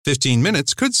15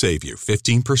 minutes could save you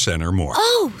 15% or more.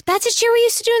 Oh, that's a cheer we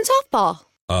used to do in softball.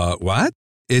 What?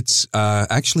 It's,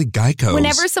 actually Geico's.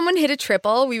 Whenever someone hit a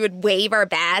triple, we would wave our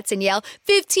bats and yell,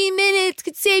 15 minutes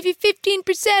could save you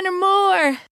 15% or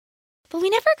more. But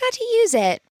we never got to use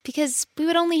it because we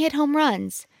would only hit home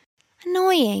runs.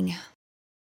 Annoying.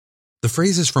 The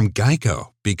phrase is from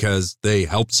Geico because they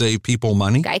help save people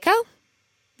money. Geico?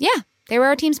 Yeah, they were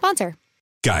our team sponsor.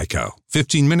 Geico.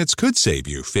 15 minutes could save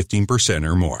you 15%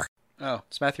 or more. Oh,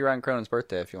 it's Matthew Ryan Cronin's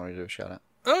birthday if you want to do a shout out.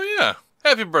 Oh, yeah.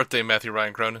 Happy birthday, Matthew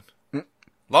Ryan Cronin.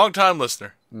 Long-time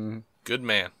listener. Mm-hmm. Good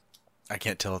man. I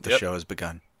can't tell if the show has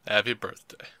begun. Happy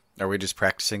birthday. Are we just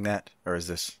practicing that? Or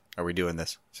are we doing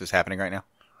this? Is this happening right now?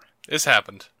 It's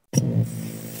happened. You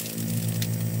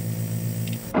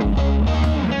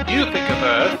think of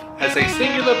Earth as a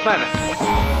singular planet.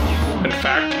 In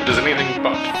fact, it is anything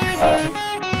but.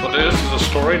 For this is a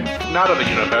story not of a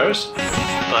universe,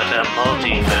 but a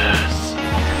multiverse,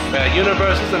 where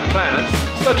universes and planets,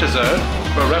 such as Earth,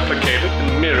 were replicated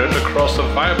and mirrored across a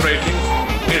vibrating,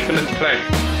 infinite plane.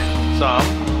 Some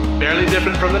barely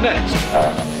different from the next.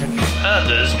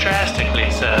 Others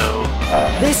drastically so.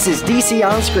 This is DC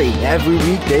On Screen. Every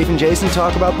week, Dave and Jason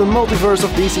talk about the multiverse of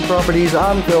DC properties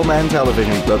on film and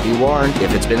television. But be warned,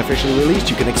 if it's been officially released,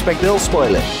 you can expect they'll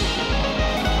spoil it.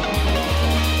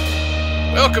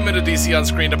 Welcome into DC On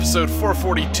Screen, episode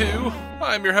 442.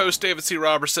 I'm your host, David C.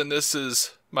 Robertson. This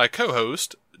is my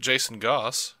co-host, Jason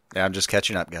Goss. Yeah, I'm just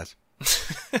catching up, guys.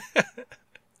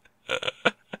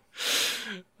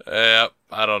 Yep,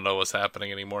 I don't know what's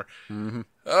happening anymore. Mm-hmm.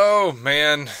 Oh,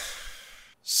 man.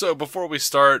 So before we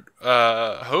start,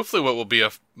 hopefully what will be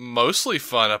a mostly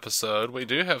fun episode, we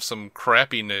do have some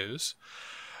crappy news.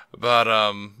 But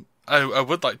I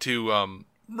would like to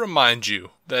remind you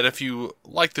that if you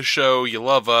like the show, you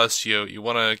love us, you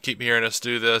want to keep hearing us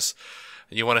do this,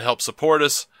 and you want to help support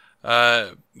us,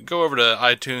 go over to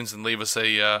iTunes and leave us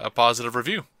a positive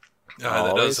review.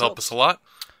 That does help us a lot.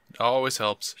 It always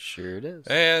helps. Sure it is.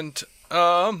 And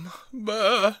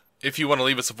if you want to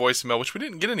leave us a voicemail, which we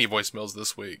didn't get any voicemails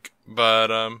this week,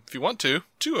 but if you want to,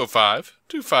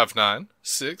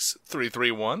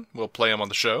 205-259-6331. We'll play them on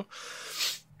the show.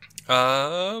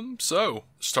 So,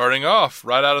 starting off,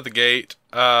 right out of the gate,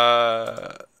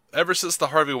 ever since the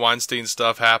Harvey Weinstein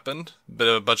stuff happened, been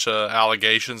a bunch of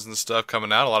allegations and stuff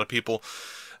coming out, a lot of people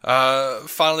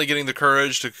finally getting the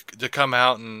courage to come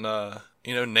out and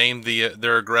name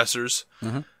their aggressors,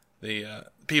 the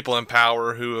people in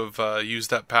power who have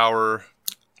used that power,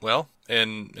 well,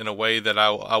 in a way that I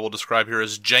will describe here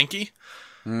as janky.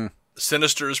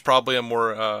 Sinister is probably a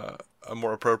more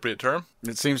appropriate term.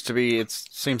 It seems to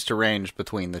range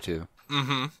between the two.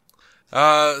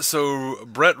 So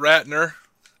Brett Ratner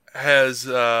has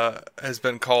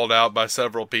been called out by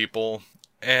several people,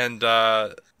 and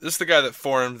this is the guy that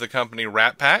formed the company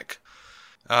Rat Pack.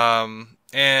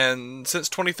 And since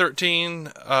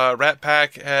 2013, Rat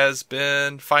Pack has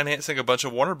been financing a bunch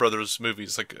of Warner Brothers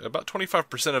movies, like about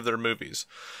 25% of their movies.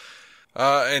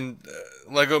 And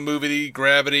Lego Movie,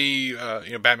 Gravity,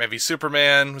 Batman v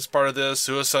Superman was part of this,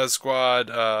 Suicide Squad,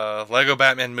 Lego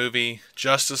Batman movie,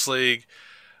 Justice League,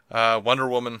 Wonder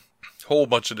Woman, whole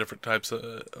bunch of different kinds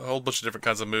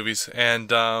of movies.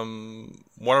 And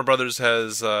Warner Brothers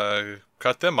has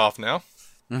cut them off now,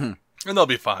 and they'll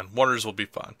be fine. Warner's will be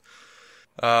fine.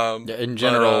 In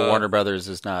general, Warner Brothers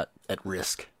is not at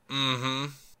risk.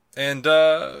 And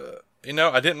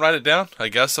I didn't write it down. I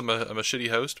guess I'm a shitty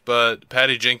host, but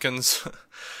Patty Jenkins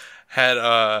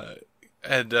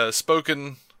had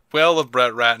spoken well of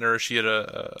Brett Ratner. She had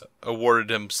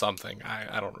awarded him something.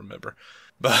 I don't remember.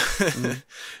 But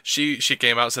she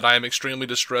came out and said, "I am extremely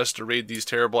distressed to read these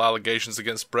terrible allegations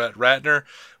against Brett Ratner.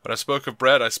 When I spoke of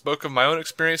Brett, I spoke of my own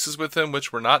experiences with him,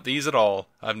 which were not these at all.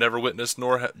 I've never witnessed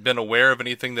nor been aware of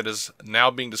anything that is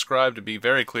now being described. To be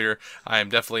very clear, I am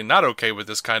definitely not okay with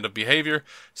this kind of behavior.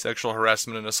 Sexual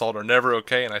harassment and assault are never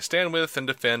okay, and I stand with and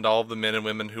defend all of the men and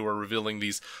women who are revealing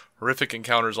these horrific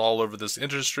encounters all over this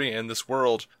industry and this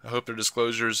world. I hope their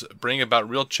disclosures bring about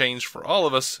real change for all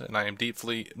of us, and I am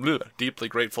deeply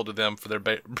grateful to them for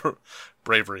their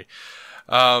bravery."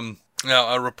 Now,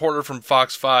 a reporter from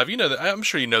Fox 5, I'm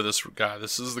sure you know this guy.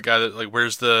 This is the guy that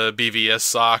wears the BVS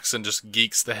socks and just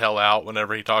geeks the hell out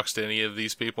whenever he talks to any of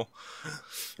these people.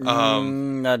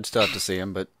 I'd still have to see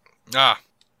him, but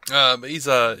he's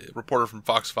a reporter from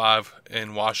Fox 5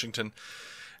 in Washington,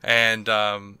 and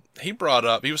he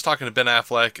was talking to Ben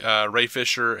Affleck, Ray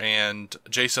Fisher, and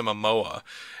Jason Momoa,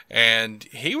 and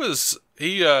he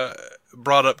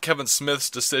brought up Kevin Smith's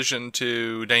decision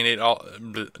to donate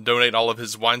all of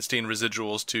his Weinstein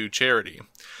residuals to charity.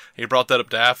 He brought that up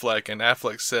to Affleck, and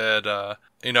Affleck said,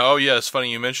 oh yeah, it's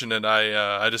funny you mentioned it.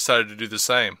 I decided to do the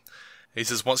same. He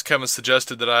says, once Kevin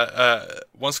suggested that I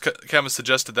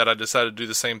decided to do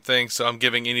the same thing, so I'm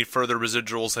giving any further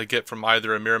residuals I get from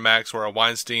either a Miramax or a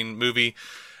Weinstein movie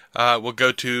will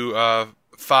go to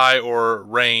FI or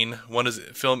RAIN. One is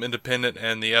Film Independent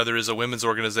and the other is a women's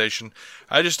organization.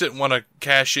 I just didn't want to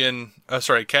cash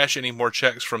any more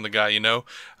checks from the guy,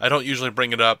 I don't usually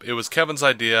bring it up. It was Kevin's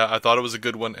idea. I thought it was a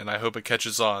good one, and I hope it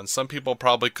catches on. Some people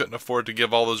probably couldn't afford to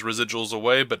give all those residuals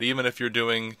away, but even if you're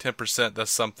doing 10%,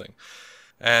 that's something.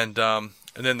 And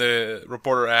then the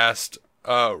reporter asked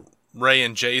Ray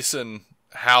and Jason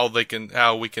how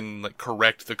we can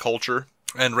correct the culture.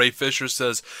 And Ray Fisher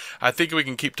says, I think we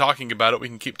can keep talking about it. We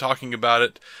can keep talking about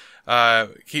it,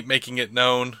 keep making it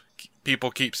known.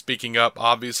 People keep speaking up.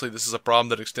 Obviously, this is a problem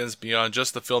that extends beyond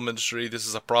just the film industry. This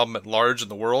is a problem at large in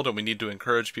the world, and we need to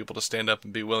encourage people to stand up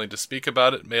and be willing to speak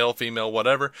about it, male, female,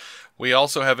 whatever. We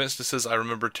also have instances, I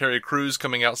remember Terry Crews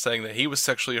coming out saying that he was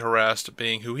sexually harassed,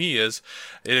 being who he is.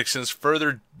 It extends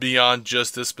further beyond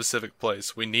just this specific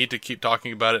place. We need to keep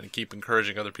talking about it and keep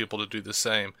encouraging other people to do the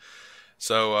same.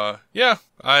 So, yeah,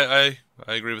 I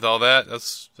agree with all that.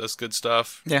 That's good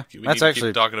stuff. Yeah, we need to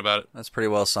keep talking about it. That's pretty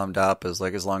well summed up. As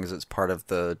long as it's part of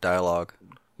the dialogue.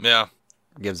 Yeah,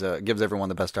 gives everyone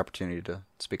the best opportunity to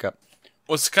speak up.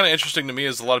 What's kind of interesting to me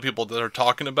is a lot of people that are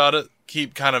talking about it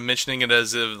keep kind of mentioning it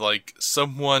as if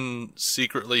someone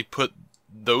secretly put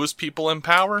those people in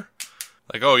power.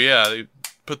 Oh yeah, they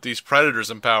put these predators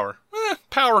in power.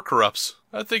 Power corrupts.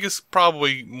 I think it's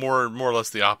probably more or less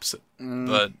the opposite.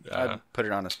 But I'd put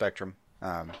it on a spectrum.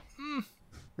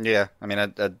 Yeah, I mean,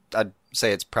 I'd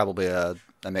say it's probably a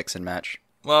mix and match.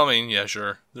 Well, I mean, yeah,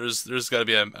 sure. There's got to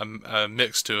be a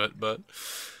mix to it, but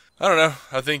I don't know.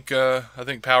 I think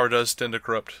power does tend to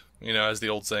corrupt. As the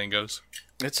old saying goes.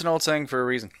 It's an old saying for a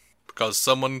reason. Because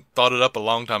someone thought it up a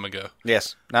long time ago.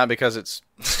 Yes, not because it's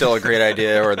still a great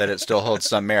idea or that it still holds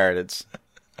some merit. It's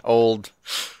old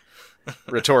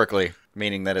rhetorically,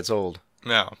 meaning that it's old.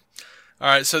 No. All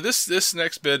right, so this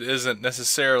next bit isn't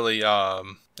necessarily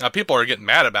people are getting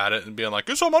mad about it and being like,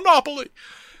 it's a monopoly.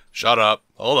 Shut up.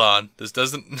 Hold on. This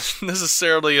doesn't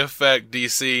necessarily affect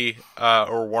DC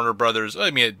or Warner Brothers. I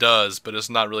mean, it does, but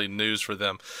it's not really news for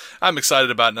them. I'm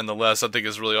excited about it nonetheless. I think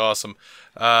it's really awesome.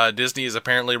 Disney is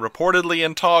apparently reportedly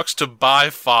in talks to buy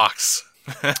Fox.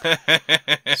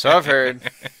 So I've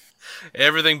heard.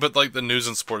 Everything but the news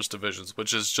and sports divisions,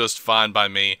 which is just fine by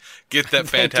me. Get that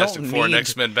Fantastic Four and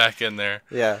X-Men back in there.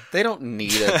 Yeah, they don't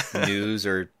need a news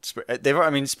or they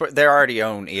already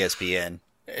own ESPN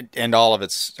and all of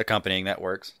its accompanying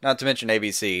networks. Not to mention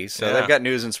ABC, so they've got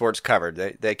news and sports covered.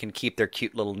 They can keep their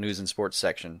cute little news and sports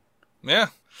section. Yeah,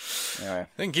 anyway.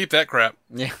 They can keep that crap.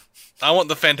 Yeah, I want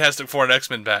the Fantastic Four and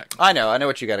X-Men back. I know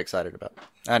what you got excited about.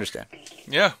 I understand.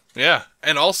 Yeah,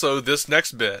 and also this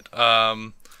next bit.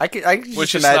 I can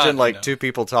just imagine two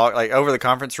people talk over the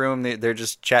conference room. They're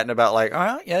just chatting about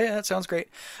oh yeah, that sounds great.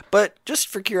 But just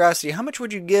for curiosity, how much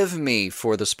would you give me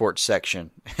for the sports section?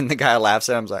 And the guy laughs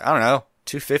at him. He's like, I don't know,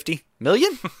 $250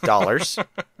 million,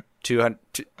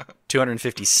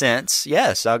 $250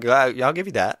 Yes, I'll give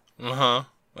you that.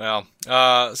 Well,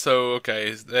 so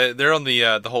okay, they're on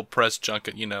the whole press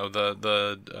junket,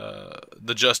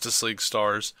 the Justice League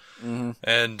stars,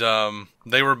 and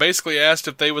they were basically asked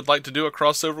if they would like to do a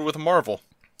crossover with Marvel.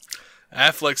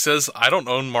 Affleck says, "I don't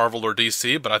own Marvel or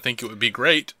DC, but I think it would be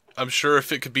great. I'm sure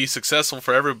if it could be successful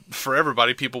for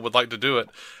everybody, people would like to do it.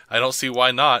 I don't see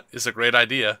why not. It's a great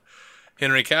idea."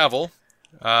 Henry Cavill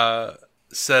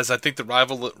says, I think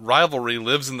the rivalry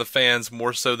lives in the fans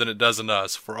more so than it does in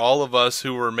us. For all of us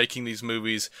who were making these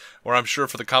movies, or I'm sure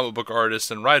for the comic book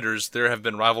artists and writers, there have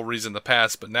been rivalries in the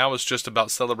past, but now it's just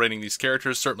about celebrating these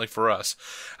characters, certainly for us.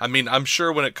 I mean, I'm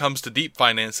sure when it comes to deep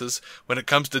finances, when it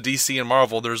comes to DC and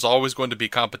Marvel, there's always going to be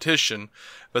competition,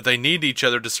 but they need each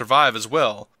other to survive as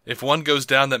well. If one goes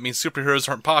down, that means superheroes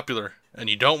aren't popular, and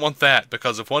you don't want that,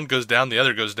 because if one goes down, the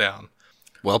other goes down.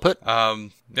 Well put.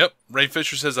 Yep. Ray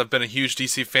Fisher says, I've been a huge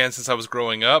DC fan since I was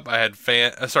growing up. I had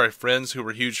friends who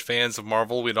were huge fans of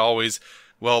Marvel.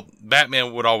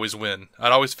 Batman would always win.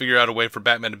 I'd always figure out a way for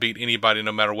Batman to beat anybody,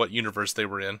 no matter what universe they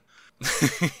were in.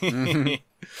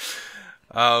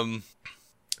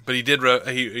 But he did.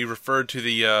 He referred to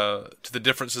the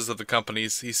differences of the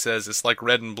companies. He says it's like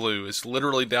red and blue. It's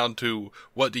literally down to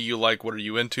what do you like, what are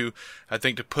you into. I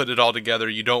think to put it all together,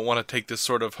 you don't want to take this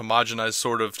sort of homogenized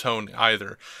sort of tone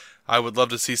either. I would love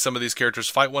to see some of these characters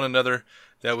fight one another.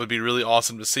 That would be really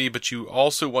awesome to see. But you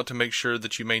also want to make sure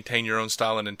that you maintain your own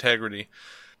style and integrity.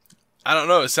 I don't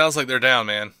know. It sounds like they're down,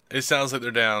 man. It sounds like they're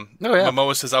down. Oh, yeah.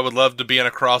 Momoa says I would love to be in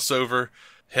a crossover.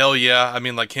 hell yeah. I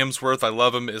mean, like Hemsworth, I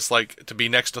love him. It's like to be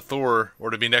next to Thor or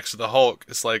to be next to the Hulk.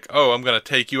 It's like, oh, I'm going to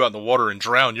take you out in the water and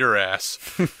drown your ass.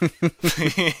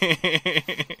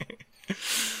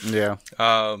 Yeah.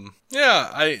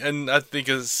 I think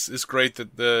it's great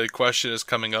that the question is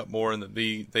coming up more and that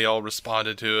they all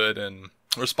responded to it and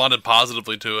responded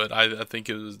positively to it. I think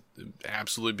it would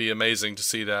absolutely be amazing to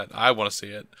see that. I want to see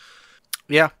it.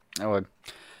 Yeah, I would.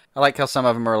 I like how some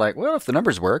of them are like, well, if the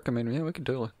numbers work, I mean, yeah, we can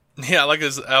totally. Yeah,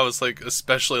 I was like,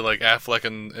 especially like Affleck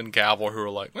and Cavill, who were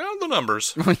like, well, the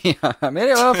numbers. Yeah, I mean,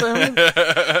 we got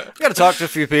to talk to a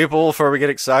few people before we get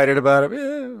excited about it.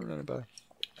 Yeah,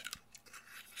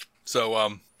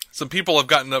 So, some people have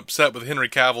gotten upset with Henry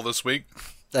Cavill this week.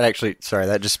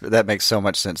 That makes so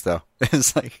much sense, though.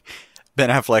 It's like Ben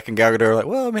Affleck and Gal Gadot are like,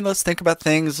 well, I mean, let's think about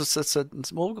things.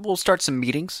 We'll start some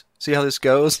meetings, see how this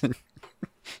goes. And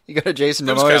you go to Jason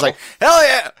Momoa, he's like, hell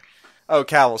yeah! Oh,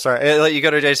 Cavill, sorry. You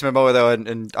go to Jason Momoa, though,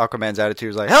 and Aquaman's attitude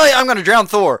is like, hell yeah, I'm going to drown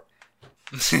Thor.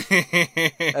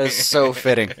 That is so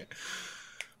fitting.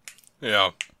 Yeah.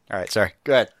 All right, sorry.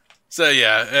 Go ahead. So,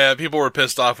 yeah, people were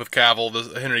pissed off with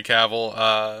Cavill, Henry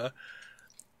Cavill.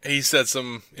 He said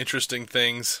some interesting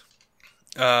things.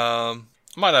 Might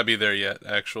not be there yet,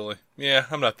 actually. Yeah,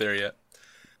 I'm not there yet.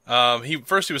 He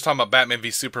was talking about Batman v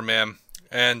Superman.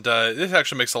 And this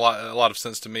actually makes a lot of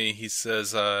sense to me. He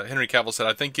says, Henry Cavill said,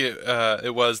 I think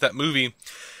it was that movie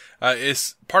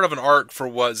is part of an arc for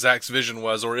what Zack's vision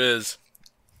was or is.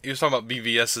 He was talking about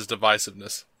BVS's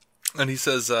divisiveness. And he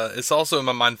says, it's also in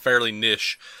my mind fairly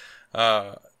niche.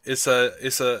 It's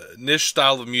a niche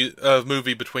style of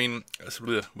movie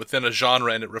within a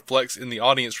genre, and it reflects in the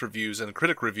audience reviews and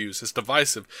critic reviews. It's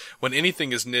divisive. When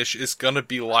anything is niche, it's gonna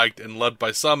be liked and loved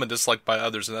by some and disliked by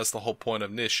others, and that's the whole point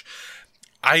of niche.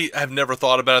 I have never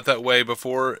thought about it that way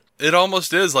before. It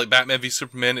almost is like Batman v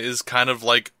Superman is kind of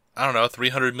like, I don't know, a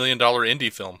 $300 million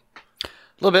indie film. A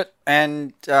little bit.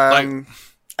 And I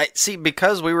see,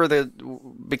 because we were the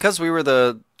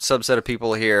subset of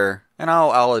people here, and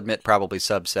I'll admit probably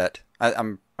subset.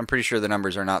 I'm pretty sure the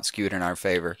numbers are not skewed in our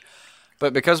favor.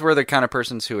 But because we're the kind of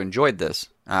persons who enjoyed this,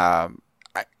 I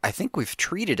think we've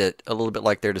treated it a little bit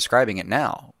like they're describing it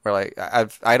now. We're like,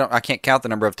 I can't count the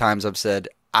number of times I've said,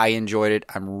 I enjoyed it.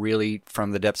 I'm really,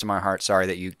 from the depths of my heart, sorry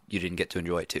that you didn't get to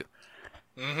enjoy it too.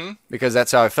 Mm-hmm. Because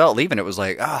that's how I felt leaving. It was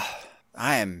like, I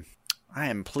am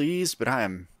pleased, but I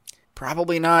am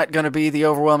probably not going to be the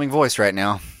overwhelming voice right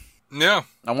now. Yeah.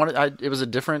 It was a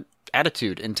different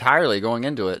attitude entirely going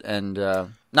into it, and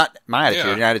not my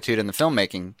attitude, an attitude in the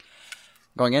filmmaking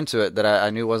going into it that I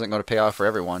knew wasn't going to pay off for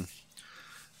everyone.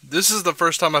 This is the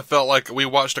first time I felt like we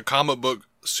watched a comic book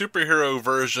superhero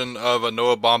version of a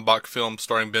Noah Baumbach film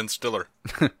starring Ben Stiller.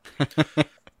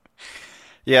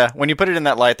 Yeah, when you put it in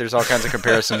that light, there's all kinds of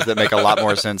comparisons that make a lot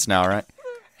more sense now, right?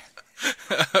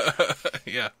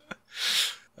 Yeah.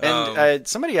 And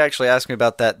somebody actually asked me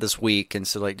about that this week and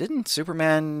said, like, didn't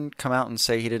Superman come out and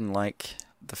say he didn't like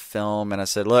the film? And I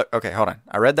said, look, okay, hold on.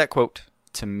 I read that quote.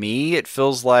 To me, it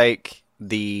feels like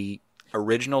the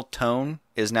original tone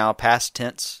is now past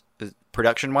tense,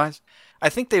 production-wise. I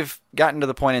think they've gotten to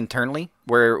the point internally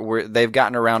where they've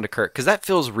gotten around to Kirk, because that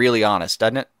feels really honest,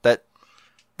 doesn't it? That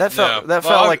felt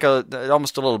like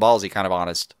almost a little ballsy kind of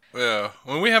honest. Yeah,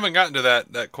 well, we haven't gotten to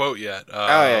that quote yet.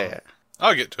 Yeah.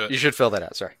 I'll get to it. You should fill that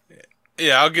out. Sorry.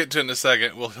 Yeah, I'll get to it in a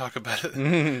second. We'll talk about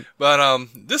it. But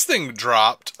this thing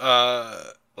dropped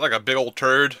like a big old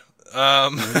turd.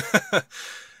 An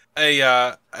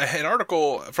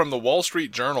article from the Wall Street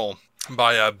Journal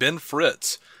by Ben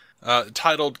Fritz.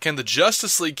 Titled, Can the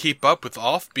Justice League Keep Up with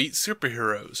Offbeat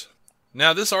Superheroes?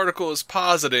 Now, this article is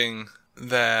positing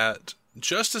that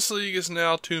Justice League is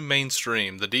now too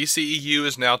mainstream. The DCEU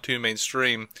is now too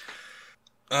mainstream.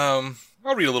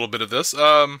 I'll read a little bit of this.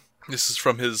 This is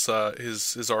from his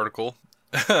article.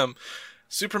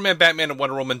 Superman, Batman, and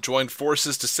Wonder Woman joined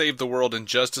forces to save the world in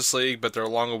Justice League, but their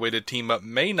long-awaited team-up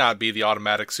may not be the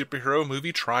automatic superhero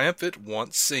movie triumph it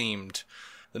once seemed.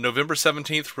 The November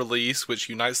 17th release, which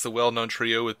unites the well-known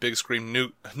trio with big-screen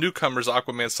newcomers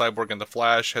Aquaman, Cyborg, and The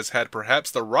Flash, has had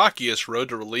perhaps the rockiest road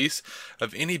to release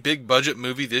of any big-budget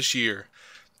movie this year.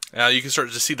 Now, you can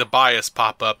start to see the bias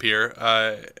pop up here.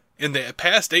 In the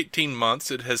past 18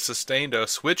 months, it has sustained a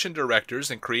switch in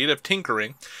directors and creative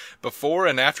tinkering before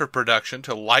and after production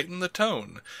to lighten the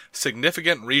tone.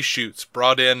 Significant reshoots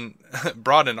brought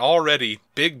an already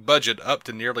big budget up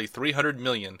to nearly $300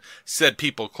 million, said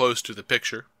people close to the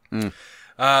picture.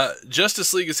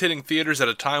 Justice League is hitting theaters at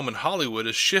a time when Hollywood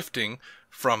is shifting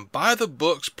from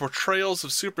by-the-books portrayals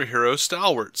of superhero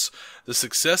stalwarts, the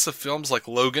success of films like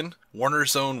Logan,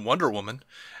 Warner's own Wonder Woman,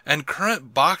 and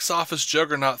current box office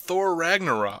juggernaut Thor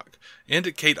Ragnarok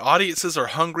indicate audiences are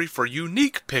hungry for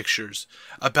unique pictures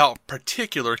about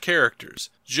particular characters.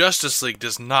 Justice League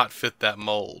does not fit that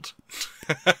mold.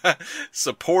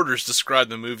 Supporters describe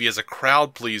the movie as a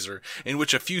crowd pleaser in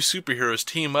which a few superheroes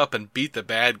team up and beat the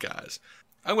bad guys.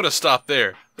 I'm going to stop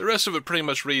there. The rest of it pretty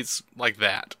much reads like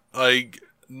that. Like,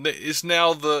 this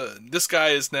guy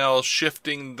is now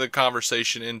shifting the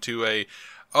conversation into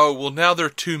now they're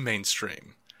too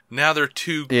mainstream. Now they're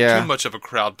too much of a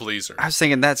crowd pleaser. I was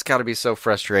thinking that's got to be so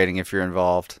frustrating if you're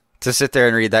involved. To sit there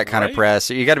and read that kind of press.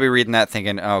 You got to be reading that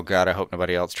thinking, oh God, I hope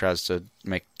nobody else tries to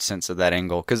make sense of that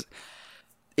angle. Because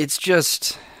it's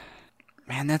just,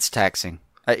 man, that's taxing.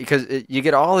 Because you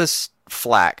get all this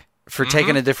flack for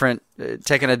taking a different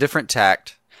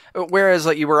tact. Whereas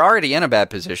like you were already in a bad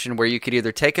position where you could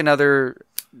either take another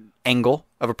angle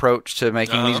of approach to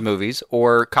making these movies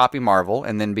or copy Marvel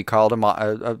and then be called a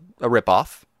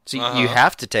ripoff. So you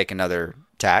have to take another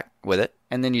tack with it,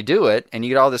 and then you do it, and you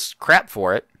get all this crap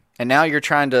for it, and now you're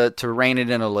trying to rein it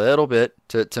in a little bit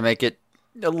to make it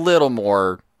a little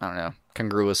more, I don't know,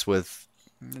 congruous with.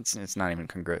 It's not even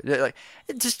congruous. Like,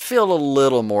 it just feel a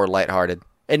little more lighthearted.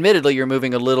 Admittedly, you're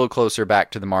moving a little closer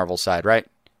back to the Marvel side, right?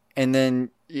 And then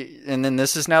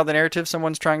this is now the narrative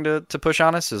someone's trying to push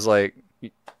on us is like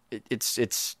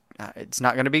it's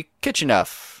not going to be kitsch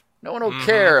enough. No one will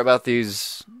care about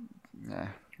these.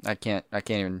 I can't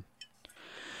even.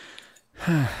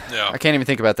 I can't even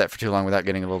think about that for too long without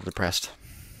getting a little depressed.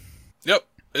 Yep,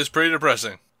 it's pretty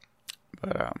depressing.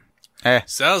 But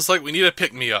sounds like we need a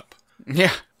pick-me-up.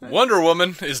 Yeah, Wonder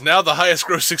Woman is now the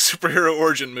highest-grossing superhero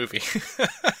origin movie.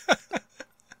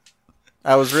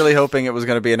 I was really hoping it was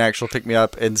going to be an actual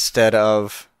pick-me-up instead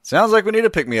of. Sounds like we need a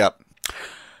pick-me-up.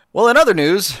 Well, in other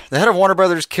news, the head of Warner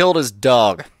Brothers killed his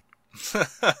dog.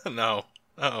 No.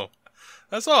 Uh-oh.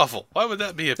 That's awful. Why would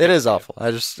that be a pick-me-up? It is awful. I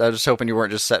was hoping you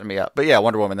weren't just setting me up. But yeah,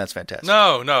 Wonder Woman, that's fantastic.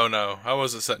 No. I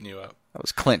wasn't setting you up. I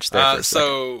was clinched there for a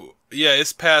second.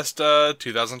 It's past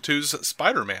 2002's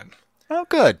Spider-Man. Oh,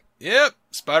 good. Yep.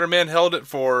 Spider-Man held it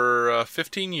for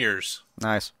 15 years.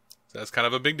 Nice. That's kind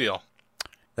of a big deal.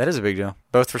 That is a big deal.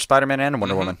 Both for Spider-Man and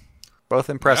Wonder Woman. Both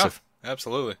impressive. Yeah,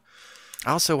 absolutely.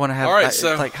 I also want to have... All right,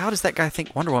 like, how does that guy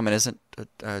think Wonder Woman isn't...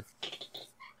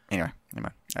 Anyway,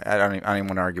 I don't even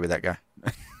want to argue with that guy.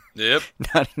 Yep.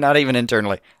 not even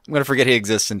internally. I'm going to forget he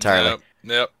exists entirely.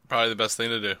 Yep. Probably the best thing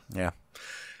to do. Yeah.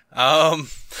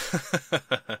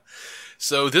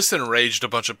 So this enraged a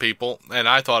bunch of people, and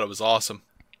I thought it was awesome.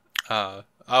 I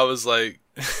was like...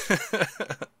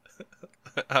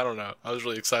 I don't know. I was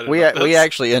really excited about this. We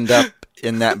actually end up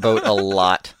in that boat a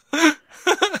lot.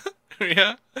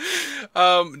 Yeah.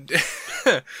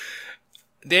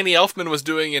 Danny Elfman was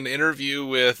doing an interview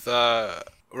with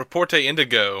Reporte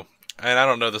Indigo, and I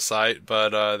don't know the site,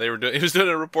 but he was doing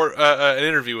an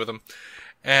interview with him,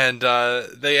 and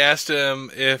they asked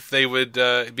him if they would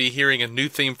be hearing a new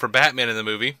theme for Batman in the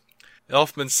movie.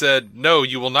 Elfman said, "No,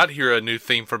 you will not hear a new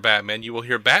theme for Batman. You will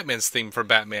hear Batman's theme for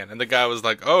Batman." And the guy was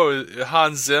like, "Oh,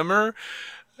 Hans Zimmer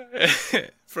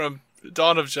from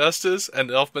Dawn of Justice?" And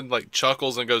Elfman like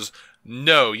chuckles and goes,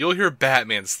 "No, you'll hear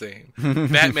Batman's theme.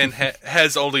 Batman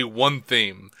has only one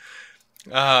theme."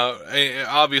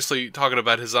 Obviously talking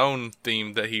about his own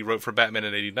theme that he wrote for Batman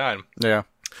in '89. Yeah.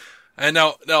 And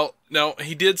now,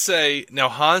 he did say, now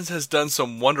Hans has done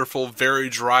some wonderful, very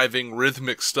driving,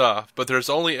 rhythmic stuff, but there's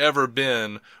only ever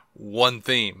been one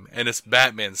theme, and it's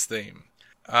Batman's theme.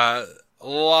 A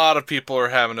lot of people are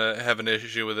having an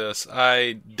issue with this.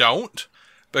 I don't,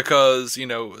 because, a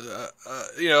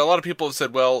lot of people have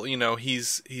said, well,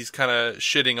 he's kind of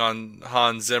shitting on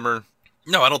Hans Zimmer.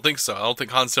 No, I don't think so. I don't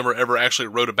think Hans Zimmer ever actually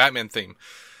wrote a Batman theme.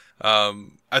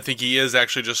 I think he is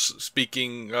actually just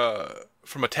speaking,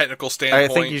 from a technical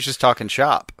standpoint. I think he's just talking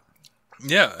shop.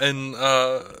 Yeah, and,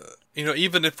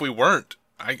 even if we weren't,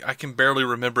 I can barely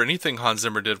remember anything Hans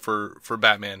Zimmer did for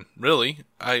Batman, really.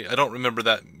 I don't remember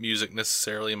that music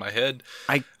necessarily in my head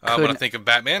when I think of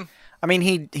Batman. I mean,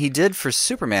 he did for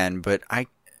Superman, but I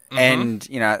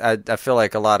feel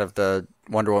like a lot of the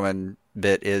Wonder Woman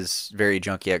bit is very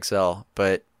Junkie XL,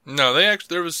 but... No,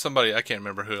 there was somebody, I can't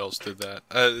remember who else did that.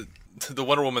 The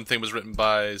Wonder Woman thing was written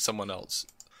by someone else.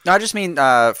 No, I just mean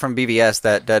from BVS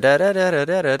that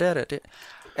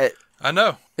I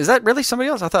know. Is that really somebody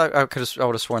else? I thought I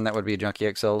would have sworn that would be Junkie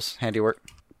XL's handiwork.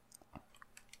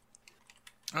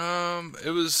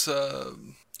 It was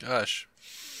gosh.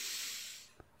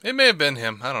 It may have been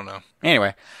him. I don't know.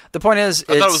 Anyway, the point is,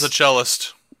 I thought it was a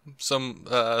cellist.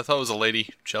 I thought it was a lady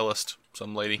cellist.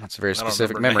 Some lady. That's a very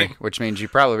specific memory, which means you're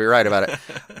probably right about it.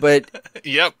 But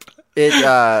yep. It.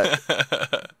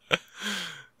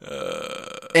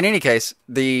 In any case,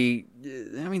 the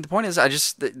point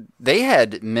is, they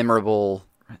had memorable,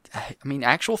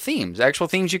 actual themes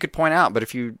you could point out. But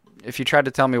if you tried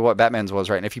to tell me what Batman's was,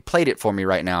 right, and if you played it for me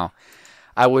right now,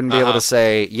 I wouldn't be able to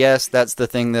say, yes, that's the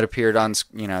thing that appeared on,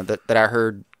 that I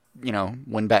heard,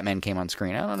 when Batman came on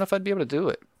screen. I don't know if I'd be able to do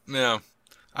it. Yeah.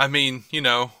 I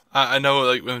know,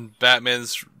 like, when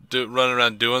Batman's running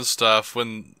around doing stuff,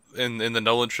 when in the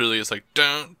Nolan trilogy, it's like,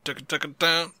 dun, dun, dun,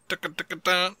 dun, dun,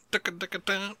 dun,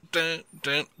 dun, dun,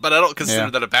 dun. But I don't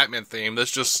consider that a Batman theme.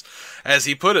 That's just, as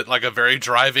he put it, like a very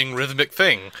driving, rhythmic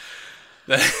thing.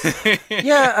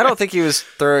 Yeah, I don't think he was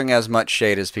throwing as much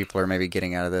shade as people are maybe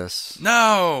getting out of this.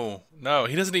 No,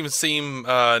 he doesn't even seem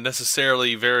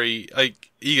necessarily very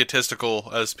egotistical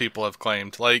as people have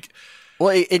claimed. Like, well,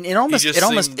 it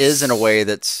almost is in a way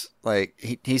that's like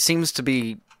he seems to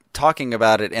be talking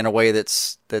about it in a way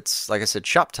that's like I said,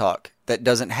 shop talk that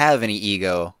doesn't have any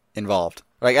ego involved.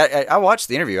 Like I watched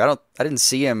the interview. I didn't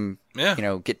see him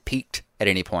get piqued at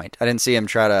any point. I didn't see him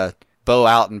try to bow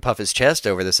out and puff his chest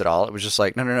over this at all. It was just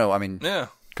like, no.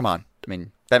 Come on.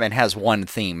 Batman has one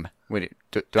theme.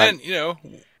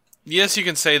 Yes, you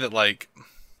can say that. Like,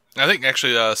 I think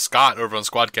actually Scott over on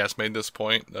Squadcast made this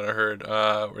point that I heard,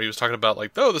 where he was talking about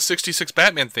like, the '66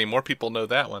 Batman theme. More people know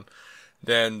that one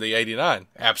than the '89.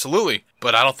 Absolutely,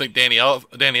 but I don't think Danny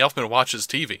Elfman watches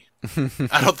TV.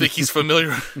 I don't think he's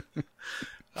familiar.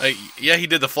 He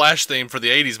did the Flash theme for the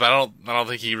 '80s, but I don't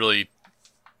think he really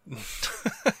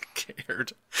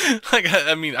cared. Like,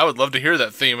 I would love to hear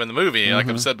that theme in the movie, like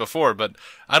I've said before, but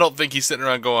I don't think he's sitting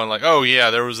around going like, oh yeah,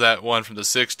 there was that one from the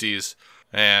 '60s,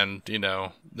 and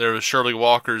there was Shirley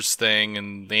Walker's thing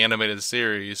in the animated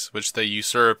series, which they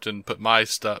usurped and put my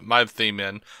theme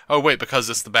in. Oh wait, because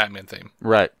it's the Batman theme.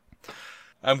 Right.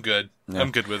 I'm good. Yeah.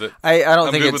 I'm good with it. I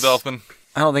don't think good with Elfman.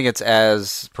 I don't think it's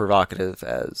as provocative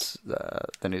as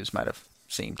the news might have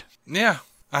seemed. Yeah.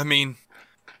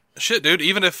 Shit, dude,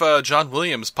 even if John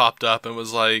Williams popped up and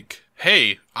was like,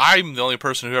 hey, I'm the only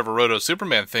person who ever wrote a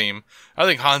Superman theme, I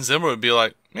think Hans Zimmer would be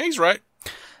like, yeah, he's right.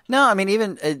 No,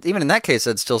 even in that case,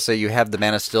 I'd still say you have the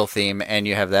Man of Steel theme and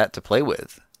you have that to play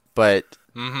with. But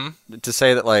to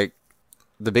say that, like,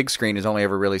 the big screen has only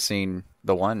ever really seen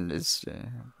the one is,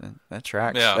 that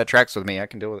tracks. Yeah. That tracks with me. I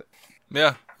can deal with it.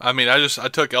 Yeah. I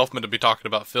took Elfman to be talking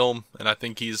about film, and I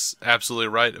think he's absolutely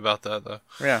right about that, though.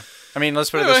 Yeah. Let's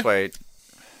put it this way.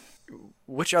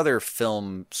 Which other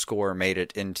film score made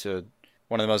it into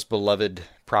one of the most beloved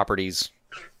properties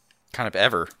kind of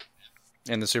ever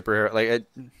in the superhero?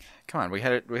 Come on, we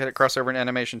had it crossover in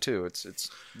animation too. It's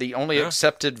the only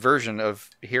accepted version of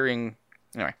hearing.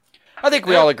 Anyway, I think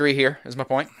we all agree here, is my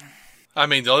point. The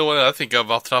only one that I think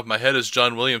of off the top of my head is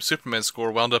John Williams' Superman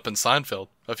score wound up in Seinfeld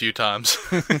a few times.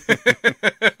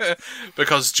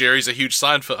 Because Jerry's a huge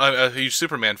huge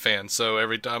Superman fan, so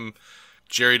every time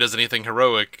Jerry does anything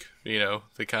heroic,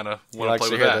 they kind of want to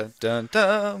play with that. Dun,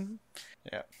 dun.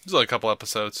 Yeah. There's only a couple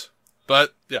episodes.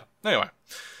 But, yeah. Anyway.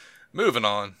 Moving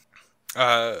on.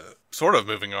 Sort of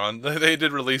moving on. They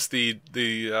did release the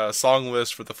song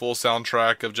list for the full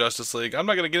soundtrack of Justice League. I'm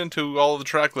not going to get into all of the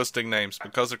track listing names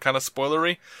because they're kind of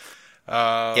spoilery.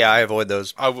 I avoid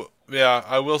those. I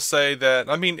will say that,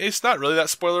 it's not really that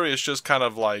spoilery. It's just kind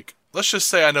of like, let's just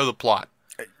say I know the plot.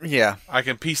 Yeah. I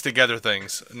can piece together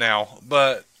things now.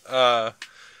 But,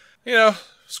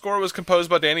 score was composed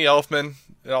by Danny Elfman.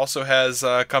 It also has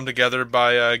come together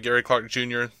by Gary Clark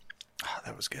Jr. Oh,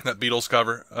 that was good. That Beatles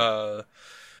cover.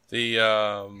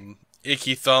 The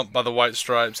Icky Thump by the White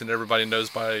Stripes and Everybody Knows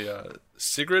by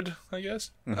Sigrid, I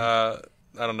guess. I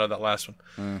don't know that last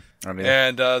one.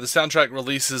 And the soundtrack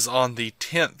releases on the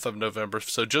 10th of November,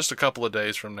 so just a couple of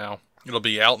days from now. It'll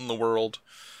be out in the world.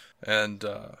 And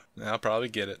I'll probably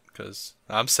get it because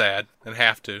I'm sad and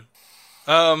have to.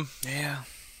 Yeah.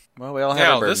 Well, we all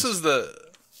have our burdens.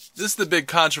 This is the big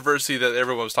controversy that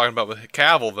everyone was talking about with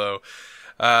Cavill, though.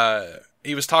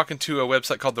 He was talking to a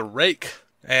website called The Rake,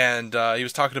 and he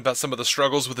was talking about some of the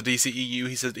struggles with the DCEU.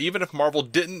 He said, even if Marvel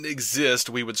didn't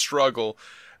exist, we would struggle.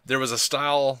 There was a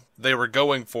style they were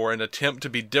going for, an attempt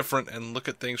to be different and look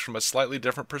at things from a slightly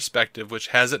different perspective, which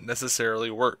hasn't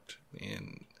necessarily worked.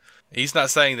 And he's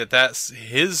not saying that that's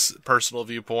his personal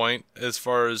viewpoint as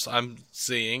far as I'm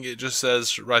seeing. It just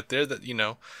says right there that,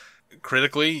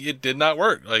 critically, it did not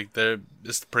work. Like,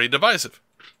 it's pretty divisive.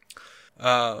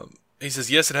 He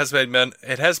says, yes, it has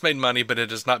made money, but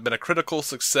it has not been a critical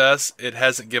success. It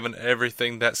hasn't given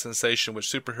everything that sensation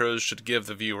which superheroes should give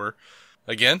the viewer.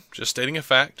 Again, just stating a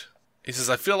fact. He says,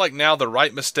 I feel like now the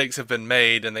right mistakes have been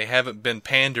made and they haven't been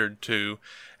pandered to,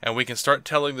 and we can start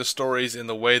telling the stories in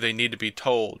the way they need to be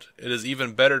told. It is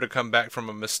even better to come back from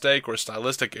a mistake or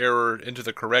stylistic error into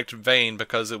the correct vein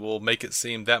because it will make it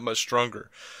seem that much stronger.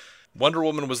 Wonder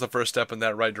Woman was the first step in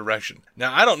that right direction.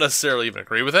 Now, I don't necessarily even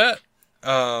agree with that.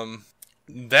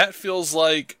 That feels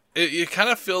like, it kind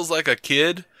of feels like a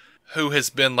kid who has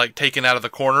been like taken out of the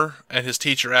corner and his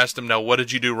teacher asked him, now, what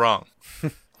did you do wrong?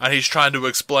 And he's trying to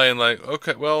explain like,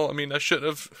 okay, well, I mean, I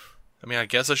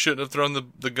guess I shouldn't have thrown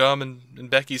the gum in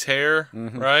Becky's hair,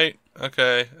 right?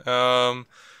 Okay. And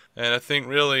I think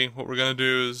really what we're going to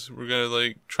do is we're going to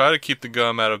like try to keep the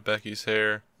gum out of Becky's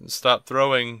hair and stop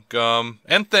throwing gum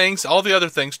and things, all the other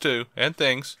things too, and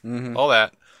things, all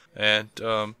that. And,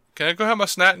 can I go have my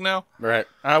snack now? Right.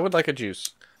 I would like a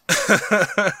juice.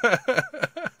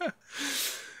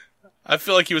 I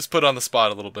feel like he was put on the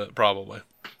spot a little bit, probably.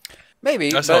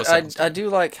 Maybe, but I do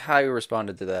like how you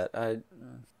responded to that.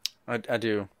 I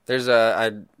do. There's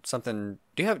something.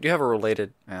 Do you have a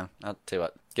related? Yeah, I'll tell you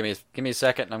what. Give me a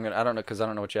second. I don't know because I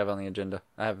don't know what you have on the agenda.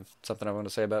 I have something I want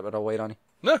to say about it, but I'll wait on you.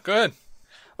 No, go ahead.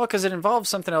 Well, because it involves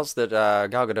something else that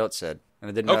Gal Gadot said, and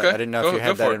I didn't know if you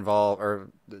had that involved or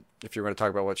if you were going to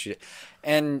talk about what she did.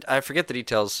 And I forget the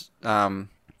details,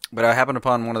 but I happened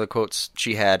upon one of the quotes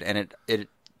she had, and it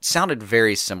sounded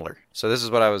very similar. So this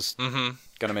is what I was going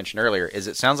to mention earlier. Is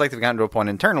it sounds like they've gotten to a point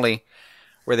internally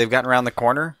where they've gotten around the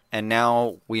corner, and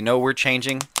now we know we're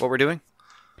changing what we're doing.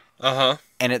 And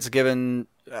it's given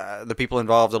the people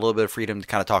involved a little bit of freedom to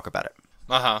kind of talk about it.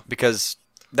 Because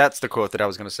that's the quote that I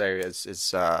was going to say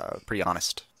is pretty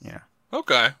honest. Yeah.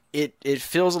 Okay. It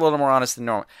feels a little more honest than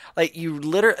normal. Like you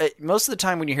literally, most of the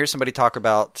time when you hear somebody talk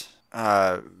about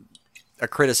a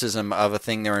criticism of a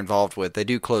thing they're involved with, they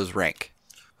do close rank.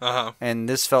 And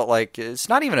this felt like it's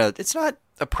not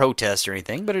a protest or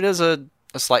anything, but it is a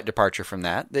slight departure from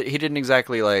that. That he didn't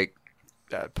exactly like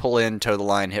pull in, toe the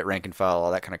line, hit rank and file,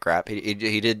 all that kind of crap.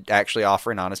 He did actually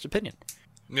offer an honest opinion.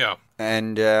 Yeah.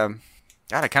 And God,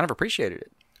 I kind of appreciated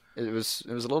it. It was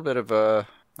a little bit of I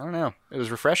don't know. It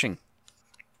was refreshing.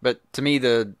 But to me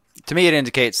it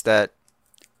indicates that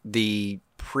the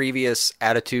previous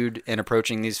attitude in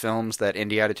approaching these films, that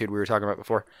indie attitude we were talking about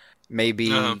before, may be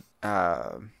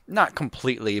not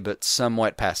completely, but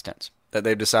somewhat past tense. That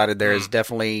they've decided there is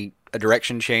definitely a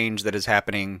direction change that is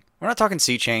happening. We're not talking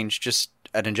sea change, just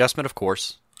an adjustment of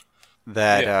course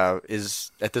that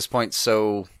is at this point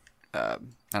so I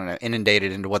don't know,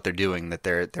 inundated into what they're doing that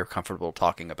they're comfortable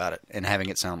talking about it and having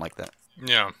it sound like that.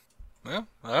 Yeah. Well,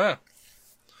 I don't know.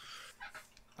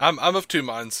 I'm of two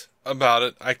minds about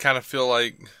it. I kind of feel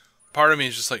like part of me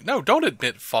is just like, no, don't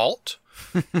admit fault.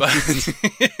 But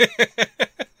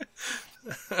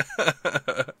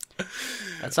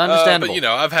that's understandable. But you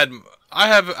know, I've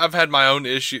had my own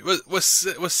issue. What's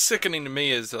sickening to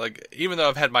me is like, even though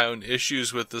I've had my own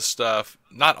issues with this stuff,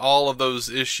 not all of those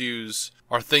issues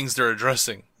are things they're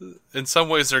addressing. In some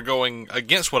ways, they're going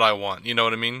against what I want. You know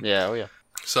what I mean? Yeah. Oh yeah.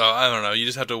 So I don't know. You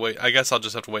just have to wait. I guess I'll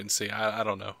just have to wait and see. I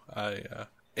don't know. I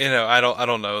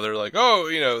don't know. They're like, oh,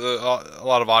 a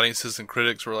lot of audiences and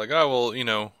critics were like, oh,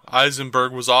 well,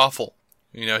 Eisenberg was awful.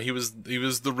 He was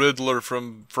the Riddler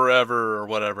from Forever or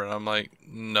whatever. And I'm like,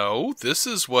 no, this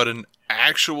is what an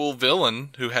actual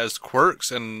villain who has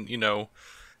quirks and,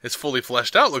 is fully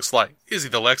fleshed out looks like. Is he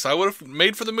the Lex I would have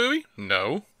made for the movie?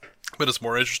 No. But it's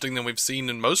more interesting than we've seen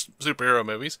in most superhero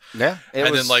movies. Yeah, it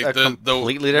was like a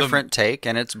completely different take,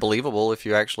 and it's believable if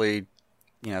you actually,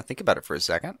 think about it for a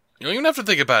second. You don't even have to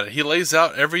think about it. He lays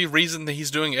out every reason that he's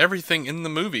doing everything in the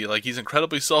movie. Like, he's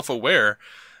incredibly self-aware.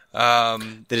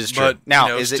 That is true. But,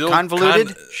 now, is it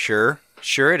convoluted?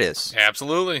 Sure it is.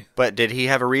 Absolutely. But did he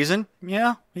have a reason?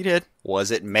 Yeah, he did.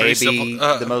 Was it maybe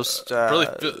the most... really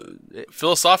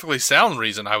philosophically sound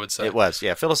reason, I would say. It was,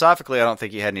 yeah. Philosophically, I don't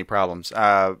think he had any problems.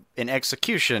 In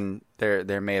execution,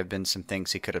 there may have been some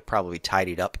things he could have probably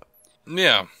tidied up.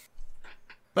 Yeah.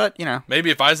 But, Maybe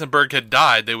if Eisenberg had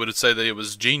died, they would say that it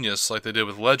was genius like they did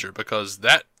with Ledger, because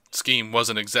that scheme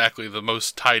wasn't exactly the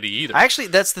most tidy either. Actually,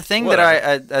 that's the thing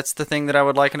that's the thing that I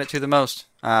would liken it to the most.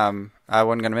 I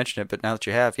wasn't going to mention it, but now that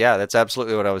you have, yeah, that's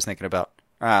absolutely what I was thinking about.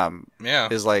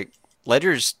 Is like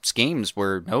Ledger's schemes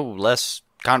were no less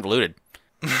convoluted.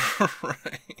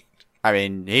 Right. I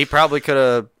mean, he probably could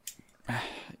have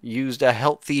used a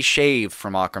healthy shave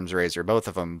from Occam's razor, both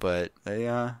of them, but they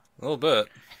a little bit.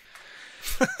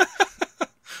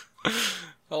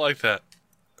 I like that.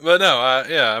 But no,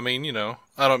 I mean,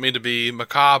 I don't mean to be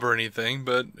macabre or anything,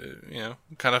 but,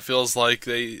 kind of feels like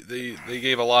they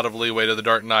gave a lot of leeway to The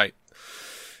Dark Knight.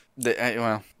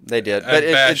 They did. But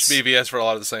bashed BVS for a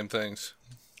lot of the same things.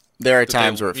 There are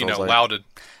times where it feels like... lauded.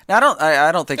 Now,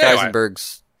 I don't think Anyway.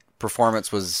 Eisenberg's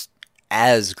performance was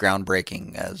as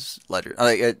groundbreaking as Ledger.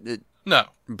 No.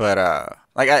 But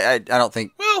I don't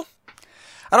think. Well,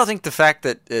 I don't think the fact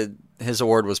that his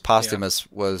award was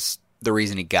posthumous was the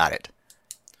reason he got it.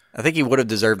 I think he would have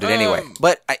deserved it anyway.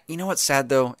 But you know what's sad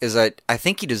though is I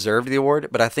think he deserved the award,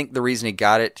 but I think the reason he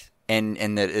got it and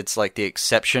that it's like the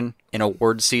exception in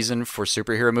award season for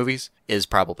superhero movies is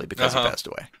probably because he passed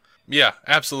away. Yeah,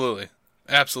 absolutely.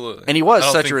 Absolutely. And he was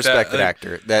such a respected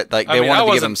actor that like they wanted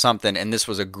to give him something, and this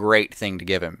was a great thing to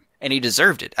give him. And he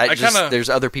deserved it. There's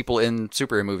other people in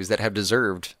superhero movies that have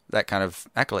deserved that kind of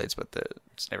accolades, but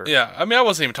it's never. Yeah, I mean, I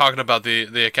wasn't even talking about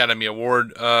the Academy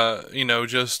Award.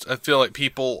 Just I feel like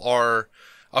people are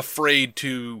afraid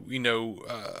to,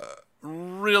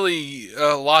 really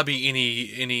lobby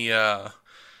any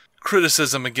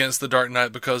criticism against The Dark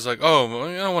Knight because, like, oh,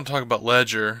 I don't want to talk about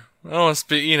Ledger. I don't want to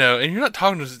speak, and you're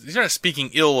not speaking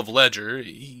ill of Ledger.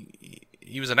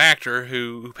 He was an actor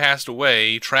who passed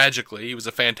away tragically. He was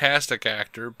a fantastic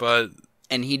actor, but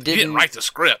he didn't write the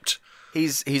script.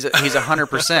 He's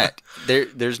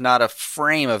 100%. There's not a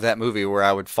frame of that movie where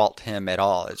I would fault him at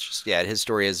all. It's just his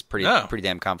story is pretty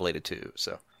damn convoluted too.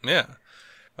 So yeah.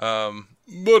 But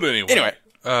anyway.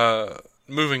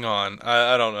 Moving on.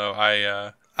 I don't know.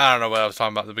 I don't know what I was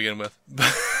talking about to begin with.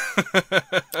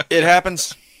 It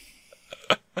happens.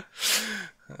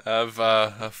 I've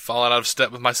fallen out of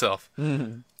step with myself.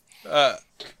 So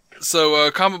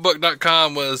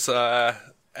comicbook.com was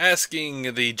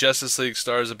asking the Justice League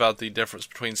stars about the difference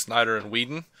between Snyder and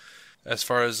Whedon as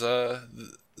far as their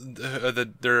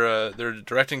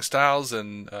directing styles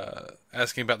and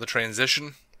asking about the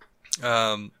transition.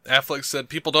 Affleck said,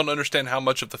 people don't understand how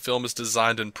much of the film is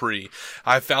designed in pre.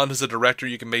 I've found as a director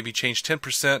you can maybe change 10%,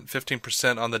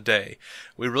 15% on the day.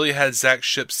 We really had Zack's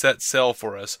ship set sail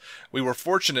for us. We were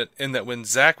fortunate in that when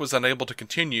Zack was unable to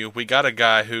continue, we got a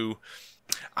guy who...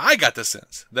 I got the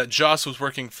sense that Joss was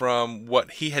working from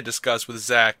what he had discussed with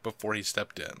Zack before he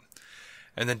stepped in.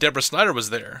 And then Deborah Snyder was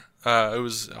there, who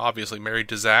was obviously married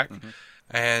to Zack. Mm-hmm.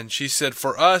 And she said,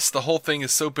 for us, the whole thing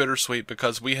is so bittersweet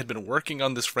because we had been working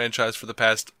on this franchise for the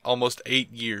past almost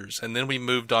 8 years. And then we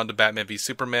moved on to Batman v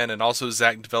Superman, and also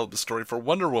Zack developed the story for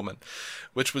Wonder Woman,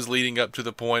 which was leading up to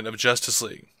the point of Justice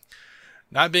League.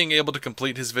 Not being able to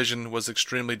complete his vision was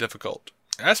extremely difficult.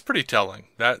 That's pretty telling.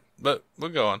 But we'll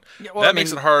go on. Yeah, well,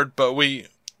 makes it hard, but we...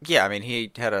 Yeah, I mean,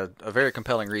 he had a very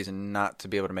compelling reason not to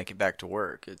be able to make it back to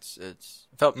work. It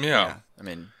felt, I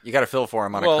mean, you got to feel for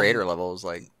him on a creator level. It's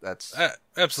like that's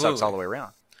absolutely sucks all the way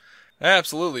around.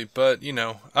 Absolutely, but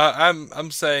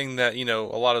I'm saying that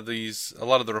a lot of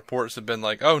the reports have been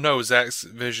like, oh no, Zack's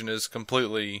vision is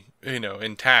completely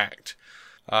intact.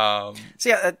 I'm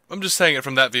just saying it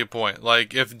from that viewpoint.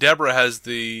 Like if Deborah has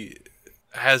the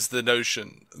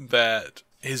notion that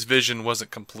his vision wasn't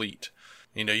complete.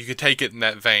 You could take it in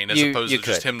that vein as opposed to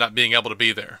just him not being able to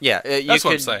be there. Yeah, that's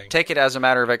what I'm saying. Take it as a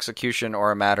matter of execution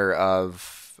or a matter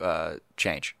of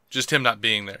change. Just him not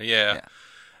being there,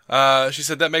 yeah. She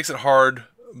said that makes it hard,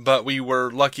 but we were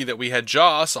lucky that we had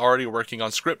Joss already working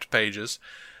on script pages.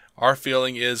 Our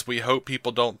feeling is we hope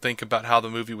people don't think about how the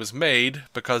movie was made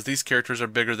because these characters are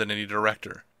bigger than any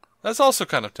director. That's also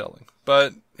kind of telling.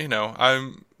 But,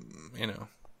 my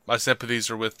sympathies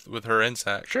are with her and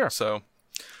Zack. Sure. So...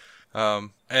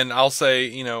 and I'll say,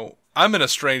 I'm in a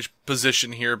strange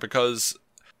position here because,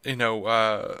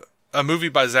 a movie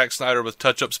by Zack Snyder with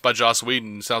touch-ups by Joss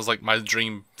Whedon sounds like my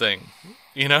dream thing,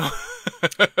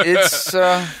 It's,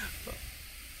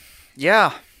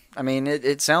 yeah. I mean,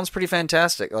 it sounds pretty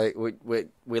fantastic. Like,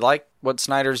 we like what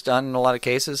Snyder's done in a lot of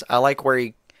cases. I like where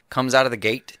he comes out of the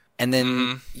gate. And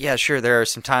then, yeah, sure, there are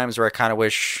some times where I kind of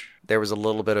wish there was a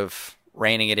little bit of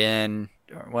reining it in.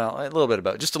 Well, a little bit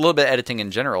about just a little bit of editing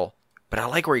in general. But I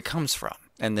like where he comes from.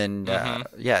 And then,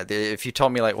 if you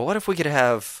told me, like, well, what if we could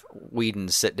have Whedon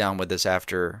sit down with this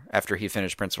after he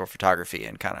finished principal photography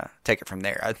and kind of take it from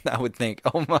there, I would think,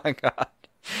 oh, my God,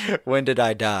 when did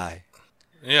I die?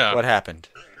 Yeah. What happened?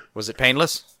 Was it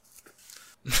painless?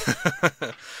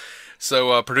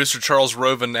 So producer Charles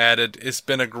Roven added, it's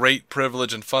been a great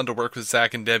privilege and fun to work with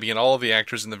Zack and Debbie and all of the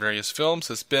actors in the various films.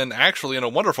 It's been actually, in a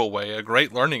wonderful way, a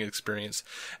great learning experience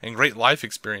and great life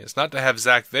experience. Not to have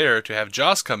Zack there, to have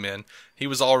Joss come in. He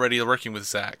was already working with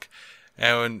Zack.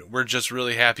 And we're just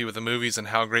really happy with the movies and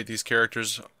how great these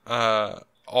characters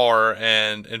are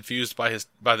and infused by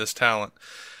this talent.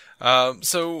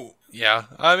 Yeah,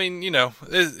 I mean,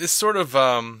 it's sort of,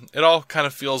 it all kind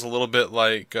of feels a little bit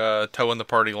like towing the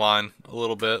party line a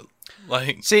little bit.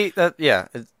 Like, see,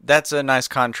 that's a nice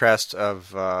contrast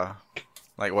of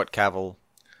like what Cavill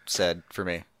said for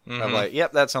me. I'm like,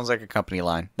 yep, that sounds like a company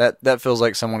line. That feels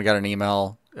like someone got an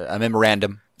email, a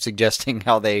memorandum suggesting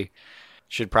how they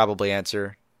should probably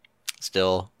answer.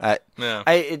 Still,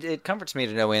 it comforts me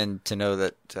to no end to know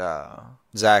that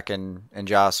Zach and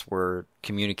Joss were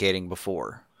communicating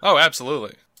before. Oh,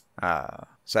 absolutely.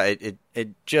 So it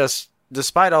just,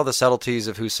 despite all the subtleties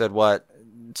of who said what,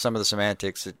 some of the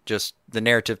semantics, the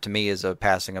narrative to me is a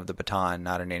passing of the baton,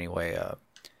 not in any way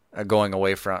a going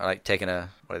away from, like taking what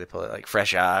do they call it, like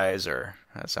fresh eyes, or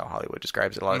that's how Hollywood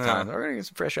describes it a lot of times. We're gonna get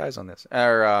some fresh eyes on this,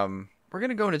 or we're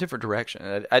gonna go in a different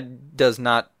direction.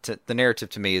 The narrative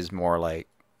to me is more like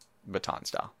baton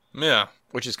style. Yeah,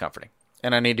 which is comforting,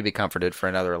 and I need to be comforted for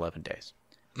another 11 days.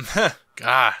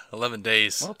 God, 11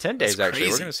 days. Well, 10 days actually.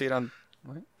 We're gonna see it on.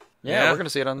 What? Yeah, we're gonna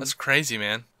see it on. That's crazy,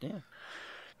 man. Yeah.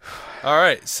 All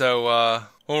right, so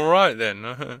all right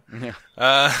then. Yeah.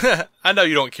 I know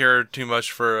you don't care too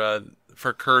much for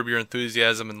Curb Your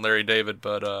Enthusiasm and Larry David,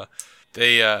 but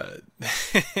they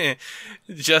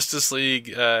Justice League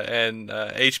and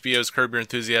HBO's Curb Your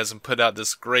Enthusiasm put out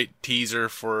this great teaser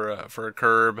for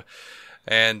Curb,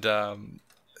 and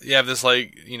you have this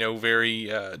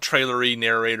very trailery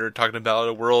narrator talking about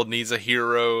a world needs a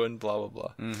hero and blah blah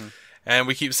blah. Mm-hmm. And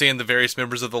we keep seeing the various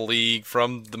members of the league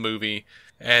from the movie.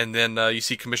 And then you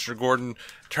see Commissioner Gordon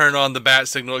turn on the bat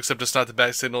signal, except it's not the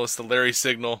bat signal, it's the Larry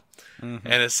signal. Mm-hmm.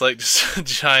 And it's like just a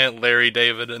giant Larry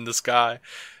David in the sky.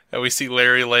 And we see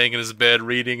Larry laying in his bed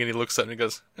reading, and he looks up and he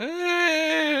goes,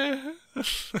 I'm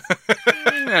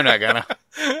not gonna.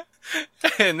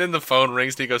 And then the phone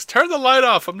rings and he goes, turn the light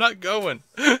off, I'm not going.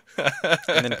 And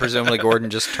then presumably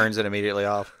Gordon just turns it immediately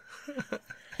off.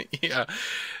 Yeah.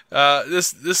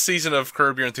 This season of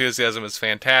Curb Your Enthusiasm is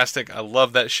fantastic. I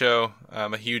love that show.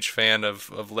 I'm a huge fan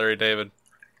of Larry David.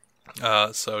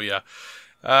 So yeah,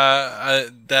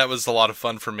 that was a lot of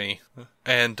fun for me.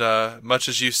 And much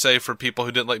as you say for people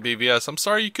who didn't like BVS, I'm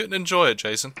sorry you couldn't enjoy it,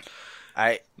 Jason.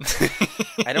 I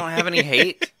don't have any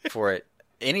hate for it.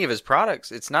 Any of his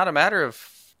products. It's not a matter of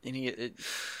any. It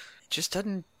just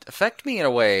doesn't affect me in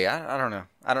a way. I don't know.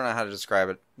 I don't know how to describe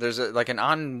it. There's like an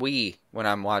ennui when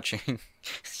I'm watching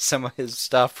some of his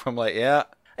stuff. I'm like, yeah.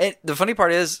 And the funny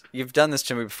part is, you've done this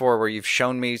to me before, where you've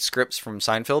shown me scripts from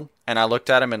Seinfeld, and I looked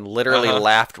at them and literally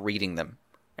laughed reading them,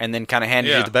 and then kind of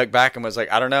handed you the book back and was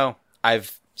like, I don't know.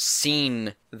 I've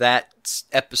seen that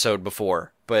episode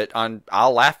before, but I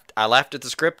laughed at the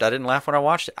script. I didn't laugh when I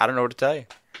watched it. I don't know what to tell you.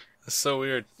 That's so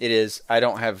weird. It is. I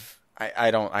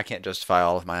can't justify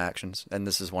all of my actions, and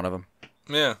this is one of them.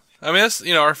 Yeah. I mean, that's,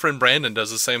 our friend Brandon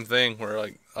does the same thing, where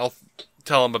like I'll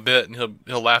tell him a bit and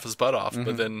he'll laugh his butt off,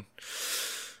 but then.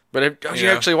 But if you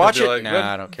actually watch it, like,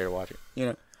 I don't care to watch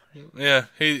it. Yeah,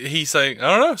 he's like,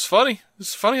 I don't know, it's funny.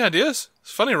 It's funny ideas.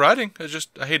 It's funny writing.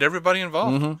 I hate everybody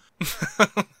involved.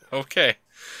 Mm-hmm. Okay.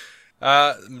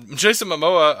 Jason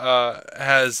Momoa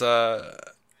has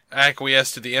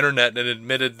acquiesced to the internet and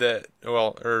admitted that,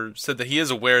 or said that he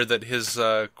is aware that his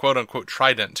quote unquote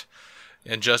trident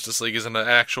in Justice League isn't an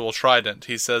actual trident.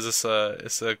 He says it's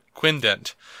a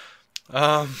quindent.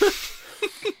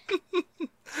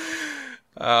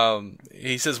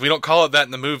 He says we don't call it that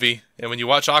in the movie, and when you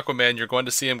watch Aquaman, you're going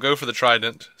to see him go for the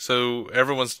trident. So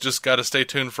everyone's just got to stay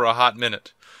tuned for a hot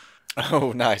minute.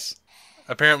 Oh, nice.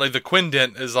 Apparently, the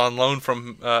quindent is on loan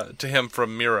to him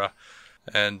from Mira,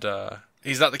 and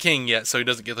he's not the king yet, so he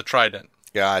doesn't get the trident.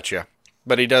 Gotcha.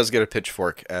 But he does get a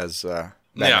pitchfork, as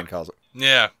Batman calls it.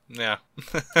 Yeah. Now,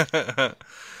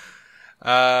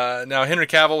 Henry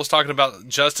Cavill was talking about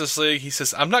Justice League. He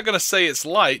says, I'm not going to say it's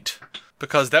light,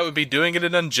 because that would be doing it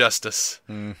an injustice.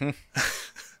 Mm-hmm.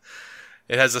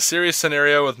 It has a serious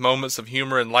scenario with moments of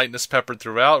humor and lightness peppered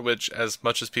throughout, which, as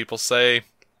much as people say,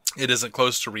 it isn't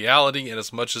close to reality, and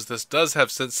as much as this does have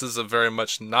senses of very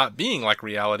much not being like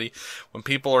reality, when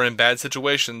people are in bad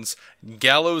situations,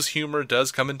 gallows humor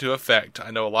does come into effect.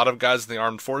 I know a lot of guys in the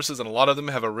armed forces, and a lot of them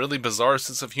have a really bizarre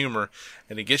sense of humor,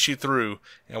 and it gets you through,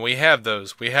 and we have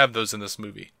those. We have those in this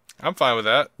movie. I'm fine with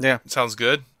that. Yeah. It sounds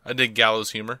good. I dig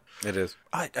gallows humor. It is.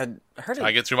 I heard it.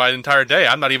 I get through my entire day.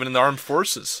 I'm not even in the armed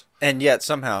forces. And yet,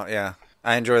 somehow, yeah.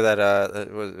 I enjoy that,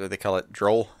 what do they call it,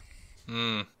 droll?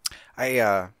 Mm.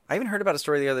 I even heard about a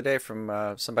story the other day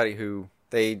from somebody who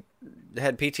they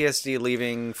had PTSD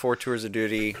leaving 4 tours of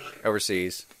duty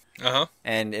overseas. Uh-huh.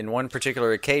 And in one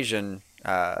particular occasion,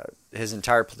 his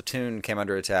entire platoon came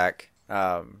under attack.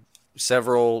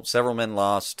 Several men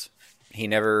lost. He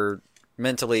never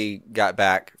mentally got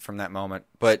back from that moment.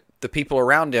 But the people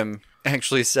around him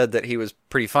actually said that he was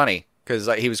pretty funny. Because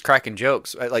he was cracking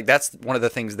jokes. Like, that's one of the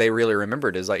things they really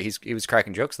remembered, is like he was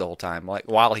cracking jokes the whole time. Like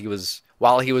while he was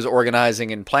while he was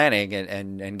organizing and planning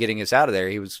and getting us out of there,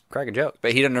 he was cracking jokes.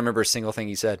 But he didn't remember a single thing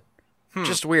he said.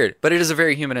 Just weird. But it is a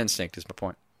very human instinct, is my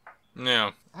point.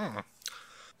 Yeah.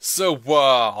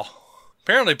 So,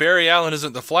 apparently Barry Allen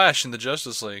isn't the Flash in the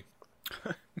Justice League.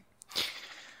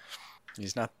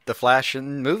 He's not the Flash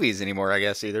in movies anymore, I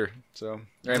guess, either. So,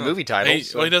 they're in movie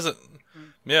titles. Well, he doesn't.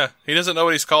 Yeah, he doesn't know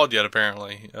what he's called yet,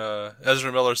 apparently.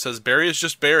 Ezra Miller says, Barry is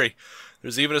just Barry.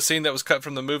 There's even a scene that was cut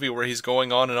from the movie where he's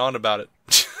going on and on about it.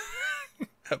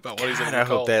 About what he's going to I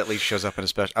hope that at least shows up in a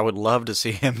special. I would love to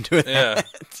see him doing that.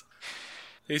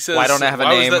 He says, why don't I have a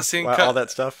name? Was that scene cut? All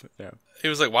that stuff. Yeah. He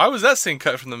was like, why was that scene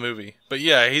cut from the movie? But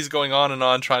yeah, he's going on and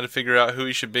on trying to figure out who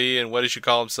he should be and what he should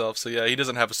call himself. So yeah, he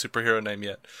doesn't have a superhero name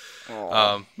yet,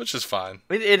 which is fine.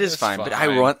 It is fine, but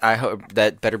I hope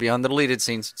that better be on the deleted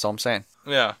scenes. That's all I'm saying.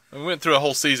 Yeah, we went through a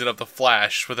whole season of The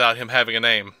Flash without him having a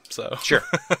name. So sure.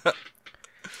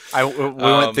 We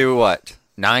went through what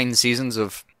 9 seasons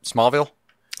of Smallville?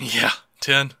 Yeah,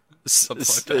 10. Something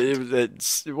like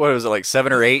that. What was it, like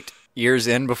 7 or 8 years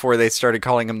in before they started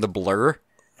calling him the Blur?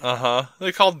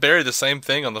 They called Barry the same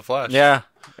thing on The Flash. Yeah,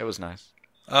 it was nice.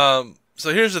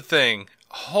 So here's the thing.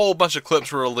 A whole bunch of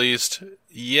clips were released.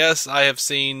 Yes, I have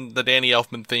seen the Danny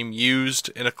Elfman theme used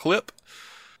in a clip.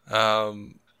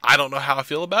 I don't know how I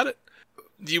feel about it.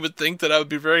 You would think that I would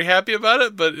be very happy about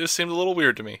it, but it seemed a little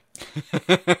weird to me.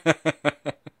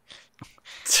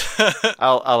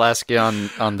 I'll ask you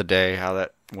on the day how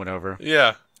that went over.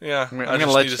 Yeah. I'm gonna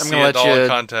let you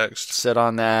context. Sit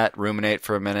on that, ruminate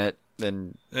for a minute,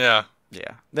 then yeah.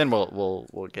 Then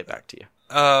we'll get back to you.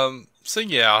 I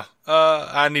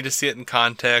need to see it in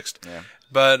context. Yeah.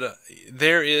 But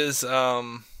there's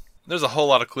a whole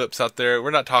lot of clips out there. We're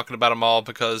not talking about them all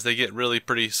because they get really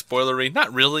pretty spoilery.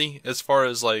 Not really as far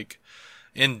as like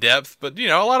in depth, but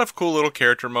a lot of cool little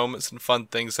character moments and fun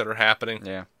things that are happening.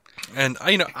 Yeah. And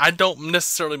I don't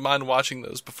necessarily mind watching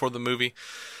those before the movie.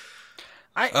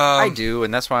 I do,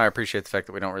 and that's why I appreciate the fact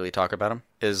that we don't really talk about them.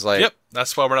 Yep,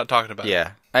 that's why we're not talking about it.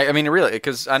 Yeah, I mean, really,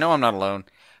 because I know I'm not alone.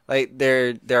 Like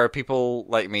there are people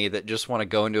like me that just want to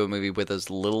go into a movie with as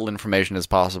little information as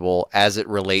possible as it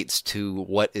relates to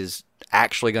what is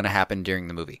actually going to happen during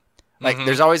the movie. Like,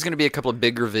 there's always going to be a couple of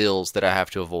big reveals that I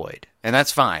have to avoid, and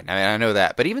that's fine. I mean, I know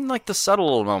that, but even like the subtle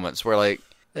little moments where like.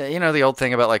 The old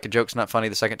thing about, like, a joke's not funny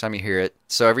the second time you hear it.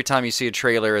 So every time you see a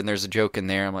trailer and there's a joke in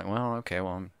there, I'm like, well, okay,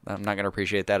 well, I'm not going to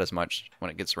appreciate that as much when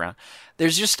it gets around.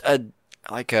 There's just a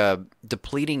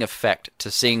depleting effect to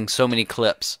seeing so many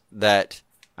clips that,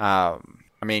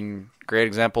 great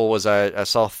example was I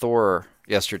saw Thor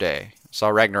yesterday. Saw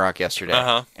Ragnarok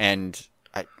yesterday. And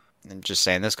I'm just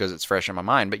saying this because it's fresh in my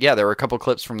mind. But yeah, there were a couple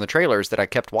clips from the trailers that I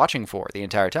kept watching for the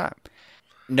entire time.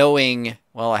 Knowing,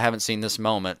 well, I haven't seen this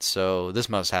moment, so this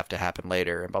must have to happen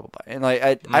later, and blah, blah, blah. And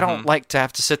like, I don't like to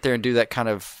have to sit there and do that kind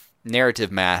of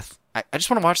narrative math. I just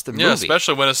want to watch the movie. Yeah,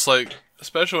 especially when it's like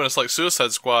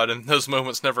Suicide Squad and those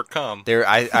moments never come.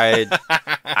 I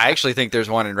actually think there's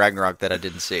one in Ragnarok that I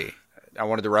didn't see. I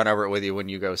wanted to run over it with you when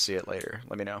you go see it later.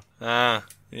 Let me know. Yeah.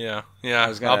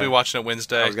 I'll be watching it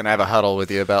Wednesday. I was going to have a huddle with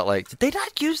you about, like, did they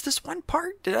not use this one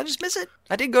part? Did I just miss it?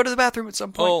 I did go to the bathroom at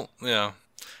some point. Well, yeah.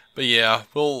 But yeah,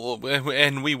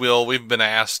 we will. We've been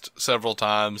asked several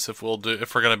times if we're going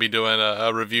to be doing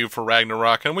a review for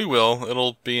Ragnarok, and we will.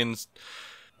 It'll be in,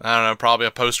 I don't know, probably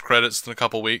a post credits in a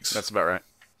couple weeks. That's about right.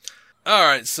 All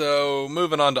right, so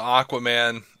moving on to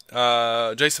Aquaman.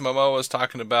 Jason Momoa was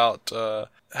talking about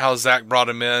how Zach brought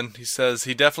him in. He says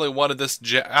he definitely wanted this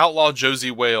outlaw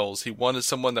Josie Wales. He wanted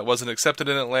someone that wasn't accepted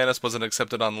in Atlantis, wasn't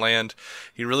accepted on land.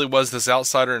 He really was this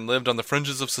outsider and lived on the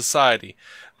fringes of society.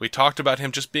 We talked about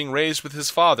him just being raised with his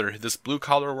father, this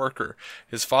blue-collar worker.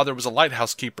 His father was a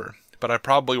lighthouse keeper, but I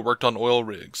probably worked on oil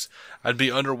rigs. I'd be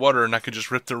underwater and I could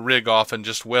just rip the rig off and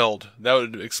just weld. That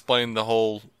would explain the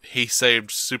whole he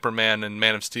saved Superman and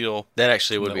Man of Steel. That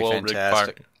actually would be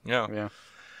fantastic. Yeah.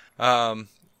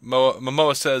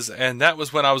 Momoa says, and that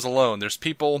was when I was alone. There's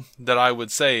people that I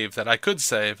would save, that I could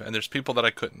save, and there's people that I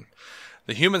couldn't.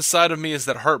 The human side of me is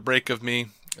that heartbreak of me.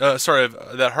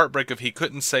 That heartbreak of he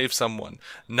couldn't save someone,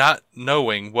 not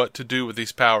knowing what to do with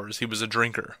these powers. He was a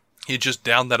drinker. He just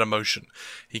downed that emotion.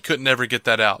 He couldn't ever get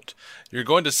that out. You're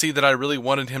going to see that I really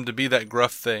wanted him to be that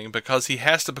gruff thing, because he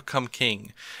has to become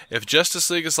king. If Justice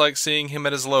League is like seeing him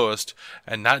at his lowest,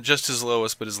 and not just his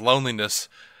lowest, but his loneliness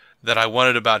that I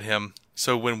wanted about him.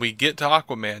 So when we get to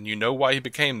Aquaman, you know why he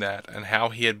became that, and how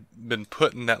he had been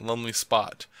put in that lonely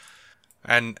spot.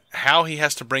 and how he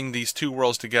has to bring these two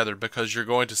worlds together, because you're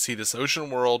going to see this ocean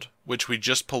world, which we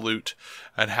just pollute,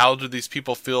 and how do these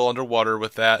people feel underwater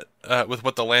with that, with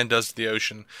what the land does to the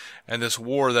ocean, and this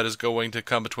war that is going to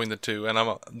come between the two. And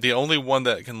I'm the only one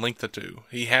that can link the two.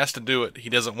 He has to do it. He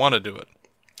doesn't want to do it.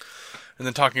 And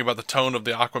then talking about the tone of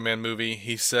the Aquaman movie,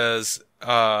 he says,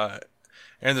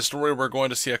 in the story we're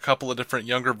going to see a couple of different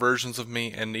younger versions of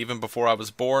me, and even before I was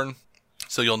born.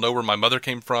 So you'll know where my mother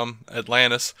came from,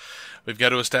 Atlantis. We've got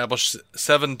to establish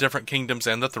 7 different kingdoms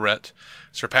and the threat.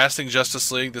 Surpassing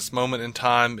Justice League, this moment in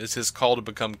time is his call to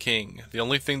become king. The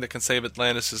only thing that can save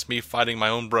Atlantis is me fighting my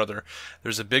own brother.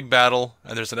 There's a big battle,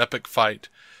 and there's an epic fight.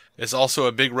 It's also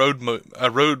a big road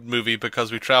movie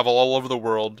because we travel all over the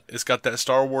world. It's got that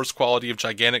Star Wars quality of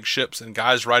gigantic ships and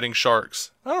guys riding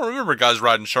sharks. I don't remember guys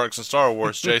riding sharks in Star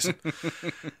Wars, Jason.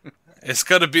 It's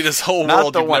going to be this whole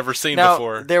world you've never seen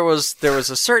before. There was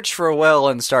a search for a whale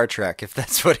in Star Trek, if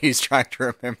that's what he's trying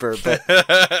to remember, but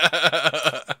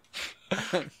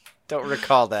don't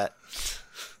recall that.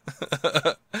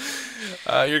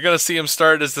 You're going to see him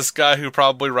start as this guy who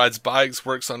probably rides bikes,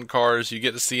 works on cars. You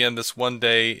get to see him this one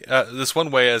way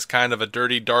as kind of a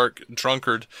dirty, dark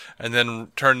drunkard, and then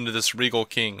turn into this regal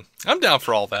king. I'm down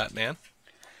for all that, man.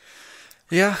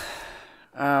 Yeah.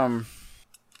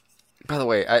 By the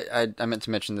way, I meant to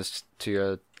mention this to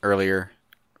you earlier.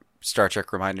 Star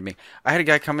Trek reminded me. I had a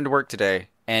guy come into work today,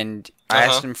 and I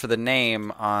asked him for the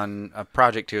name on a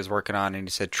project he was working on, and he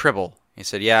said Tribble. He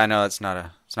said, "Yeah, I know it's not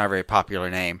a very popular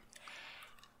name."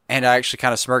 And I actually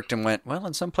kind of smirked and went, "Well,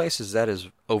 in some places that is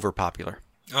over popular."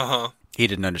 He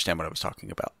didn't understand what I was talking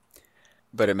about,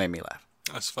 but it made me laugh.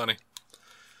 That's funny.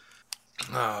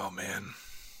 Oh man.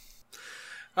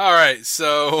 All right,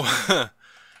 so.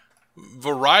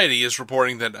 Variety is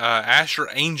reporting that Asher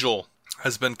Angel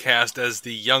has been cast as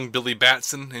the young Billy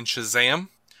Batson in Shazam.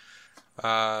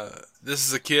 This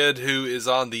is a kid who is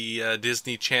on the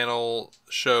Disney Channel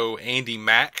show Andy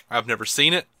Mack. I've never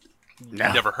seen it.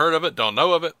 No. Never heard of it. Don't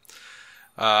know of it.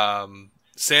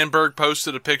 Sandberg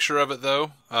posted a picture of it,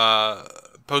 though.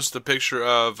 Posted a picture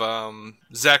of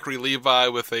Zachary Levi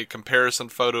with a comparison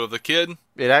photo of the kid.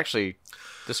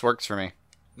 This works for me.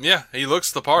 Yeah, he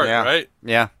looks the part, right?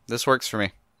 Yeah, this works for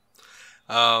me.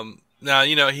 Now,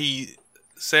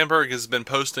 Sandberg has been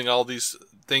posting all these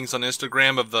things on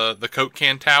Instagram of the Coke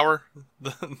can tower,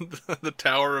 the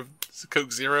tower of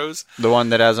Coke Zeros. The one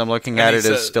that, as I'm looking at it,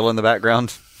 is still in the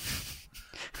background.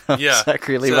 Yeah.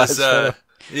 Zachary Levi's photo.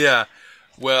 Yeah.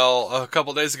 Well, a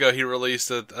couple days ago, he released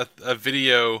a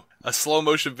video, a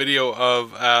slow-motion video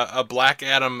of a Black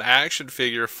Adam action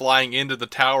figure flying into the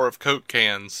tower of Coke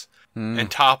cans.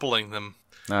 And toppling them.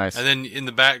 Nice. And then in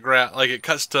the background, like it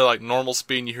cuts to like normal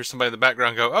speed, and you hear somebody in the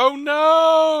background go, "Oh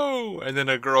no!" And then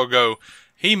a girl go,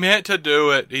 "He meant to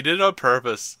do it. He did it on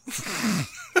purpose."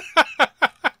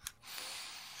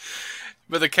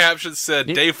 But the caption said,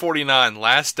 "Day 49,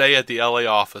 last day at the LA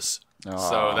office."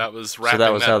 So that was wrapping. So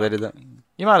that was how they did that.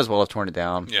 You might as well have torn it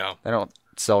down. Yeah. They don't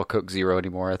sell Coke Zero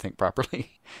anymore, I think,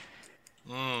 properly.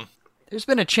 There's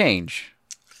been a change.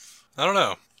 I don't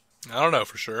know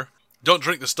for sure. Don't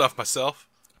drink the stuff myself.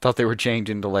 I thought they were changed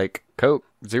into like Coke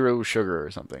Zero Sugar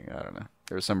or something. I don't know.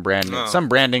 There was some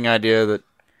branding idea that.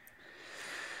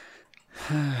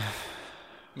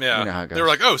 Yeah. You know how it goes. They were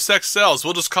like, "Oh, sex sells.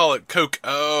 We'll just call it Coke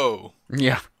O."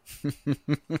 Yeah.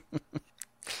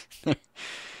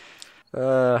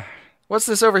 What's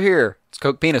this over here? It's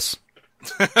Coke Penis.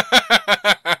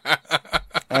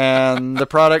 And the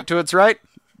product to its right?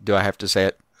 Do I have to say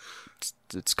it?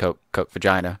 It's Coke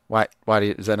Vagina. Why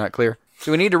is that not clear?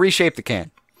 Do we need to reshape the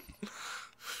can?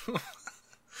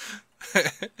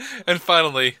 And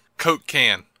finally, Coke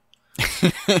can.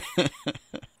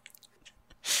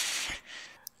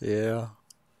 Yeah.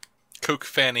 Coke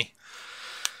fanny.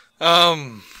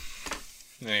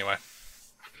 Anyway.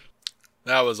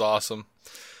 That was awesome.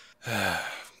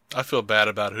 I feel bad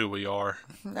about who we are.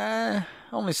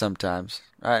 Only sometimes.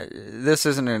 This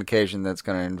isn't an occasion that's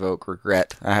going to invoke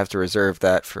regret. I have to reserve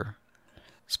that for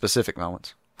specific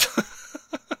moments.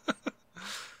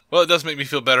 Well, it does make me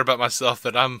feel better about myself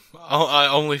that I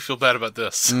only feel bad about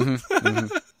this. Mm-hmm,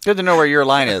 mm-hmm. Good to know where your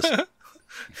line is.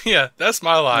 Yeah, that's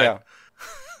my line.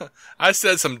 Yeah. I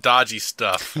said some dodgy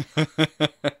stuff.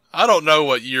 I don't know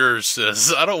what yours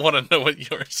is. I don't want to know what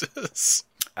yours is.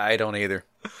 I don't either,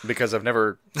 because I've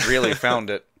never really found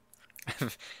it.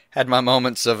 I've had my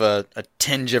moments of a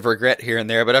tinge of regret here and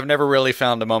there, but I've never really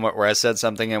found a moment where I said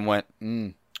something and went,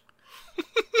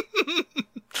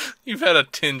 You've had a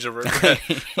tinge of regret.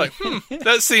 Like,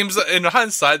 that seems, in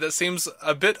hindsight, that seems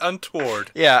a bit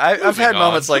untoward. Yeah, I've had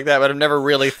moments like that, but I've never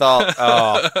really thought,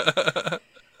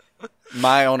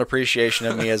 my own appreciation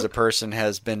of me as a person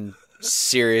has been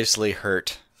seriously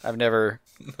hurt. I've never...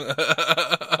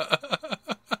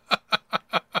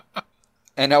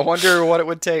 And I wonder what it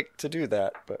would take to do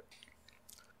that, but...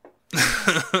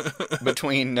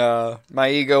 Between my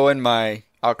ego and my,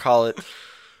 I'll call it,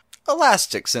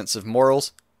 elastic sense of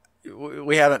morals,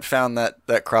 we haven't found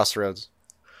that crossroads.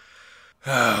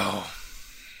 Oh.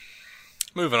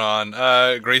 Moving on.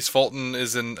 Grace Fulton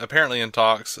is apparently in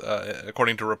talks,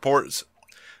 according to reports,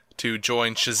 to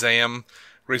join Shazam.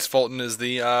 Grace Fulton is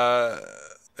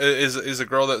is a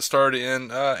girl that starred in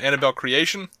Annabelle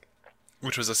Creation,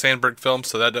 which was a Sandberg film,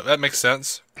 so that makes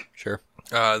sense. Sure.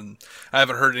 I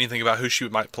haven't heard anything about who she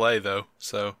might play, though,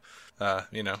 so,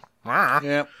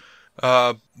 Yeah.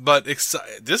 But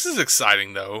this is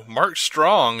exciting, though. Mark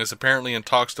Strong is apparently in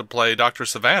talks to play Dr.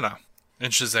 Savannah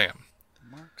in Shazam.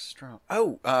 Mark Strong.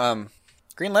 Oh,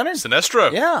 Green Lantern?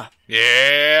 Sinestro. Yeah.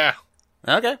 Yeah.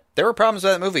 Okay. There were problems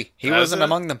with that movie. He wasn't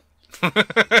among them.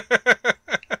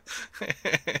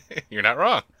 You're not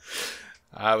wrong.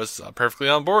 I was perfectly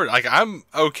on board. Like, I'm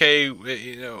okay,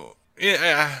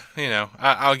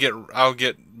 I'll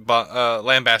get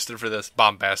lambasted for this.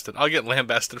 Bombasted. I'll get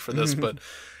lambasted for this, but,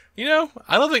 I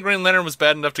don't think Green Lantern was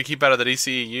bad enough to keep out of the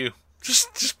DCEU.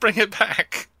 Just bring it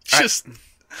back. Just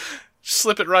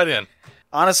slip it right in.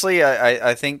 Honestly,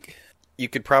 I think you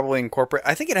could probably incorporate...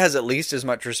 I think it has at least as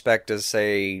much respect as,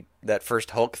 say, that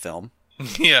first Hulk film.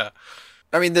 Yeah.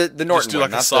 I mean, the Norton just do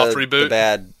like one, a soft the reboot. The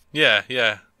bad... Yeah.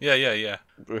 I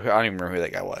don't even remember who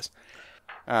that guy was.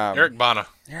 Eric Bana.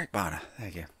 Eric Bana,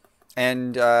 thank you.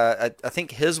 And I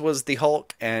think his was the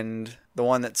Hulk, and the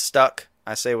one that stuck,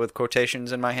 I say with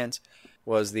quotations in my hands,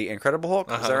 was the Incredible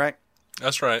Hulk. Is that right?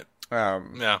 That's right.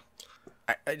 Yeah.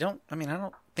 I don't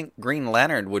think Green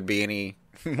Lantern would be any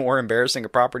more embarrassing a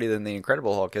property than the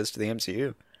Incredible Hulk is to the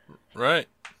MCU. Right.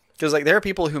 Because there are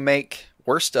people who make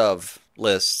worst of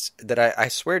lists that I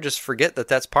swear just forget that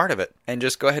that's part of it, and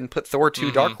just go ahead and put Thor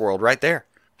 2 Dark World right there.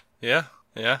 Yeah.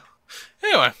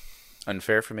 Anyway.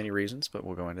 Unfair for many reasons, but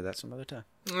we'll go into that some other time.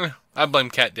 I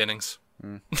blame Kat Dennings.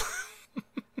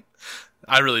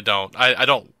 I really don't. I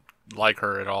don't like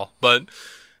her at all, but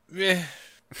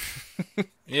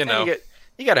you know.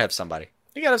 You gotta have somebody.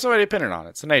 You gotta have somebody to pin it on.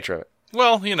 It's the nature of it.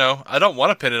 Well, I don't want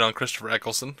to pin it on Christopher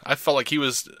Eccleston. I felt like he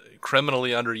was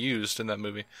criminally underused in that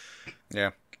movie.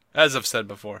 Yeah. As I've said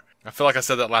before. I feel like I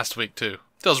said that last week, too.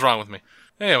 Feels wrong with me.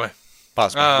 Anyway.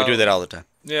 Possible. We do that all the time.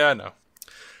 Yeah, I know.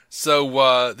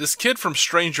 So, this kid from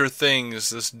Stranger Things,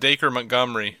 this Dacre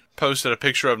Montgomery, posted a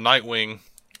picture of Nightwing,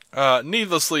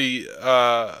 needlessly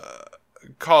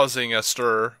causing a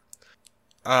stir.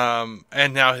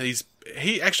 And now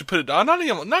he actually put it on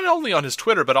not only on his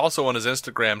Twitter, but also on his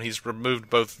Instagram. He's removed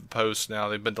both posts now.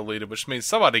 They've been deleted, which means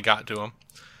somebody got to him.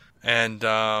 And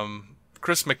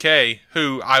Chris McKay,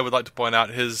 who I would like to point out,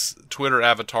 his Twitter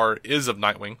avatar is of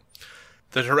Nightwing.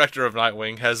 The director of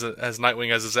Nightwing has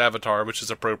Nightwing as his avatar, which is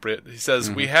appropriate. He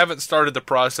says, "We haven't started the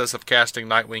process of casting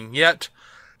Nightwing yet,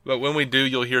 but when we do,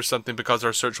 you'll hear something because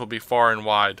our search will be far and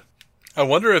wide." I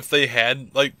wonder if they had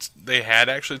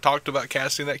actually talked about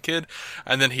casting that kid,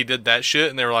 and then he did that shit,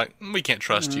 and they were like, "We can't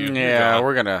trust you." Yeah,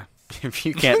 we're gonna... If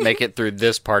you can't make it through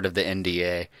this part of the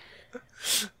NDA.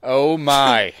 Oh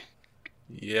my.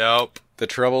 Yep. The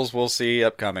troubles we'll see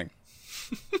upcoming.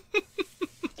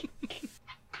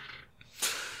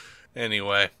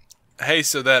 Anyway. Hey,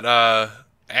 so that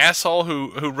asshole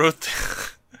who wrote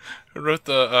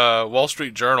the Wall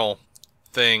Street Journal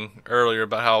thing earlier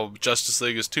about how Justice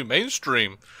League is too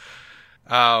mainstream,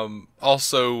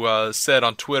 also said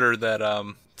on Twitter that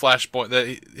Flashpoint,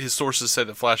 that his sources said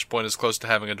that Flashpoint is close to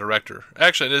having a director.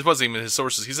 Actually, it wasn't even his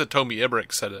sources. He said Toby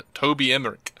Emmerich said it. Toby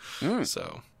Emmerich.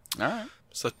 So, all right,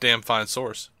 it's a damn fine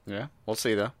source. Yeah, we'll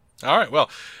see though. All right, well,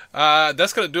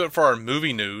 that's gonna do it for our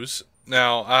movie news.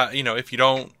 Now, if you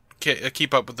don't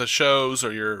keep up with the shows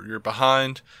or you're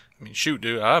behind, I mean, shoot,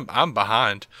 dude, I'm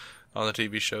behind on the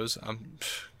TV shows. I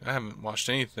haven't watched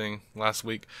anything last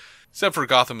week except for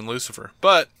Gotham and Lucifer.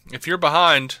 But if you're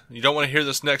behind, you don't want to hear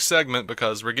this next segment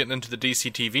because we're getting into the DC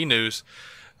TV news,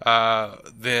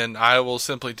 then I will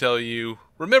simply tell you,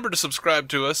 remember to subscribe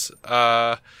to us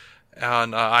on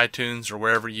iTunes or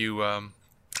wherever you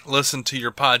listen to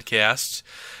your podcasts.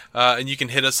 And you can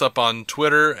hit us up on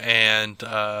Twitter and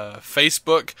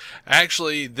Facebook.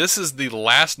 Actually, this is the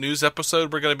last news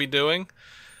episode we're going to be doing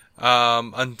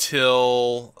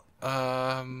until...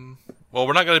 well,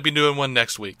 we're not going to be doing one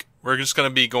next week. We're just going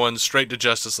to be going straight to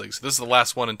Justice League. So this is the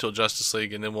last one until Justice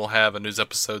League, and then we'll have a news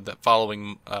episode that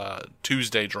following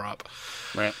Tuesday drop.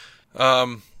 Right.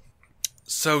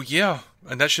 So yeah,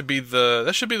 and that should be the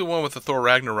one with the Thor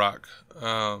Ragnarok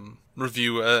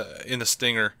review in the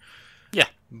Stinger. Yeah,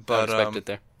 but I expect it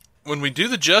there. When we do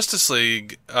the Justice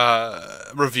League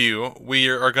review,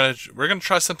 we're gonna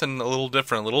try something a little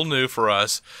different, a little new for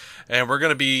us, and we're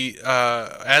gonna be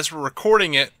as we're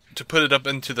recording it to put it up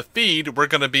into the feed, we're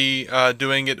gonna be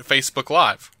doing it Facebook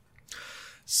Live.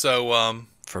 So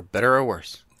for better or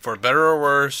worse. For better or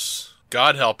worse,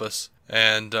 God help us.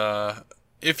 And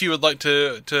if you would like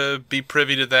to be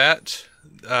privy to that,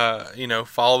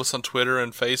 follow us on Twitter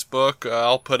and Facebook.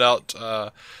 I'll put out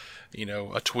a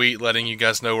tweet letting you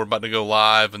guys know we're about to go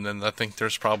live, and then I think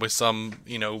there's probably some,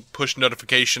 push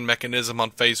notification mechanism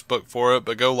on Facebook for it,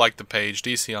 but go like the page,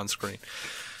 DC On Screen.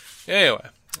 Anyway,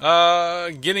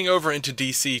 getting over into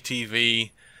DC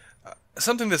TV,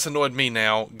 something that's annoyed me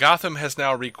now, Gotham has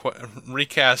now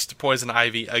recast Poison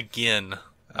Ivy again.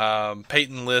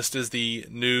 Peyton List is the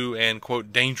new and,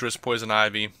 quote, dangerous Poison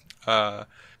Ivy.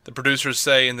 The producers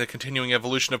say in the continuing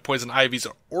evolution of Poison Ivy's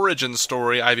origin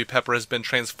story, Ivy Pepper has been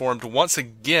transformed once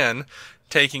again,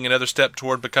 taking another step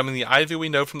toward becoming the Ivy we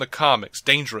know from the comics,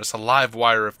 dangerous, a live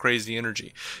wire of crazy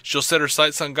energy. She'll set her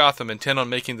sights on Gotham, intent on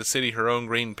making the city her own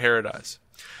green paradise.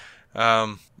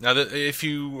 Now, if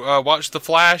you watch The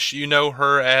Flash, you know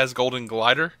her as Golden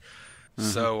Glider. Mm-hmm.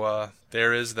 So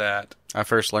there is that. I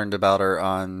first learned about her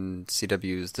on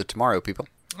CW's The Tomorrow People.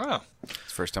 Oh. It's the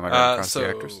first time I ran across the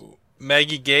actress.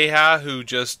 Maggie Geha, who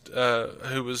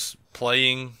was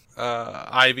playing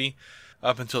Ivy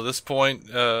up until this point,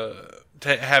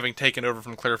 having taken over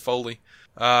from Claire Foley,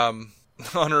 on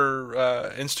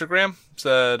her Instagram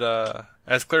said,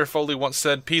 as Claire Foley once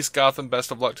said, "Peace, Gotham.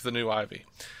 Best of luck to the new Ivy."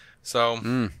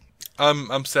 So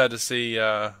I'm sad to see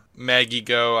Maggie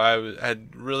go. I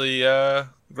had really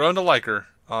grown to like her,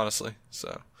 honestly.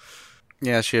 So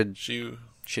yeah, she'd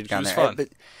gone there. Fun. But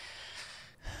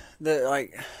I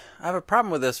have a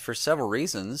problem with this for several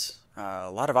reasons. A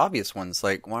lot of obvious ones.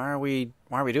 Like, why are we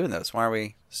doing this? Why are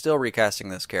we still recasting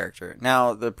this character?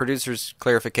 Now, the producer's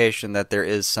clarification that there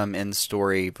is some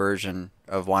in-story version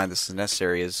of why this is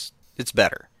necessary it's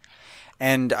better.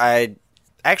 And I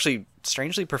actually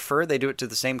strangely prefer they do it to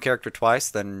the same character twice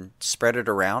than spread it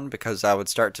around, because I would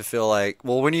start to feel like,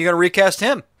 well, when are you going to recast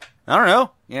him? I don't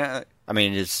know. Yeah, I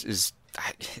mean, is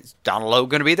Donald Logue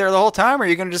going to be there the whole time, or are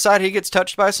you going to decide he gets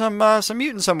touched by some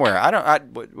mutant somewhere? I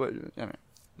don't know.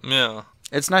 Yeah.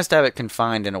 It's nice to have it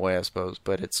confined in a way, I suppose,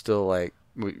 but it's still like,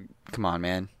 come on,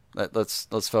 man.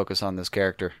 Let's focus on this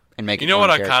character and make it. You know what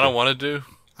I kind of want to do?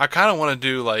 I kind of want to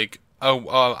do like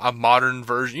a modern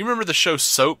version. You remember the show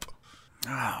Soap?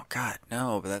 Oh God,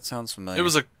 no! But that sounds familiar.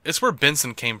 It's where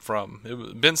Benson came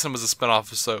from. Benson was a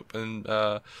spinoff of Soap, and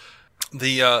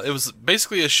it was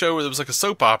basically a show where it was like a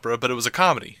soap opera, but it was a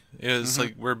comedy. It was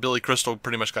like where Billy Crystal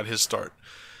pretty much got his start.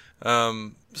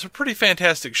 It's a pretty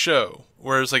fantastic show.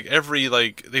 Whereas they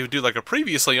would do like a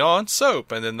previously on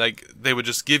Soap, and then they would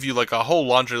just give you like a whole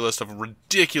laundry list of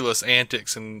ridiculous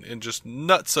antics and just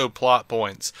nutso plot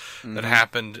points that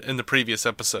happened in the previous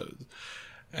episode.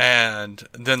 And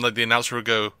then the announcer would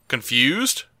go,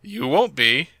 "Confused? You won't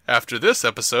be after this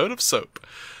episode of Soap."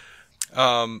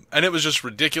 And it was just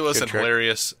ridiculous and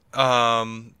hilarious.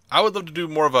 I would love to do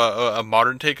more of a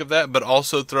modern take of that, but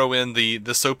also throw in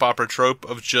the soap opera trope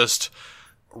of just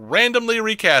randomly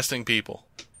recasting people.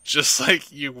 Just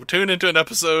like you tune into an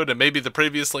episode and maybe the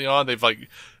previously on, they've the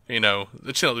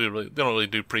channel they don't really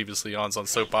do previously ons on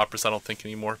soap operas, I don't think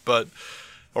anymore,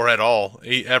 or at all,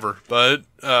 ever. But,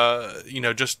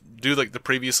 just do the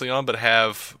previously on, but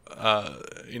have,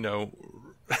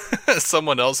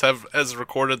 someone else has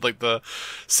recorded the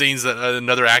scenes that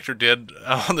another actor did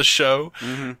on the show.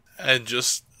 And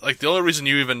just the only reason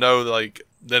you even know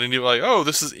that and you're like, oh,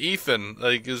 this is Ethan.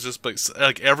 It's just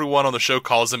everyone on the show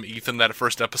calls him Ethan that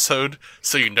first episode,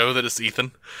 so you know that it's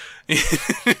Ethan.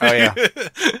 Oh yeah,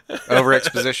 over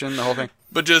exposition, the whole thing.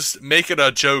 But just make it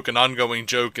a joke, an ongoing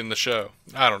joke in the show.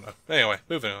 I don't know. Anyway,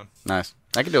 moving on. Nice,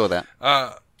 I can deal with that.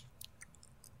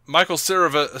 Michael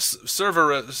Cerveris.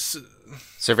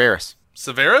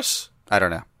 I don't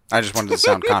know. I just wanted to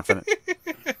sound confident.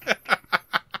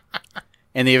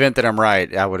 In the event that I'm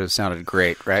right, that would have sounded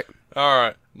great, right? All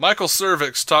right. Michael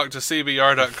Cervix talked to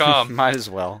CBR.com. Might as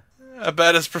well.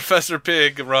 About his Professor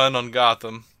Pig run on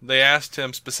Gotham. They asked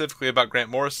him specifically about Grant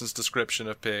Morrison's description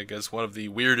of Pig as one of the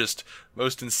weirdest,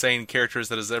 most insane characters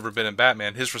that has ever been in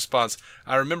Batman. His response,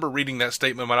 "I remember reading that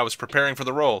statement when I was preparing for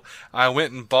the role. I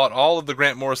went and bought all of the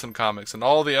Grant Morrison comics and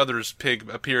all the others Pig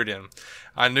appeared in.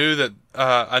 I knew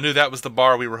that was the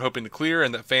bar we were hoping to clear,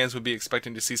 and that fans would be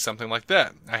expecting to see something like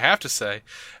that. I have to say,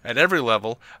 at every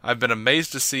level, I've been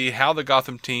amazed to see how the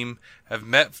Gotham team have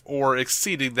met or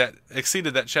exceeded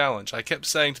that challenge. I kept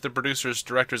saying to the producers,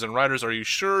 directors, and writers, "Are you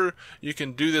sure you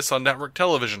can do this on network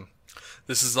television?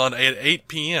 This is on at 8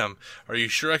 p.m. Are you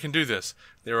sure I can do this?"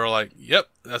 They were like, "Yep,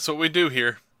 that's what we do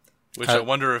here." Which I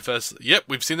wonder if yep,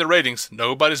 we've seen the ratings.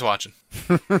 Nobody's watching.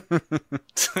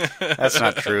 That's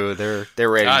not true. Their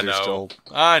ratings are still...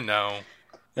 I know.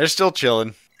 They're still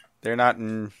chilling. They're not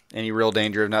in any real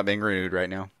danger of not being renewed right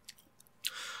now.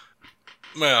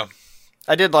 Yeah.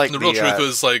 I did like the real truth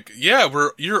was like, yeah,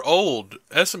 you're old.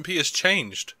 S&P has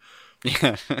changed.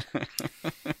 Yeah.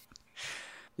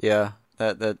 Yeah,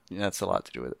 that's a lot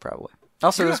to do with it, probably.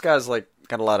 Also, this guy's like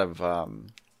got a lot of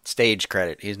stage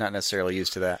credit. He's not necessarily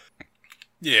used to that.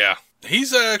 Yeah,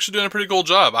 he's actually doing a pretty cool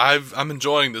job. I'm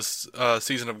enjoying this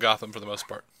season of Gotham for the most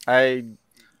part. I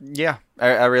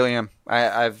really am.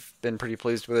 I've been pretty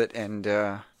pleased with it, and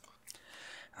I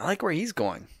like where he's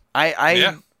going.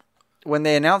 When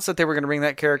they announced that they were going to bring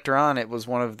that character on, it was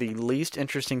one of the least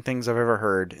interesting things I've ever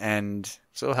heard, and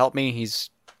so help me,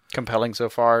 he's compelling so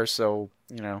far. So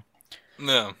No.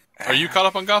 Are you caught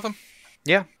up on Gotham?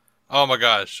 Yeah. Oh my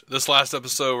gosh, this last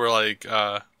episode where like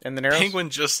in the Narrows? Penguin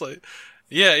just like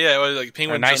it was like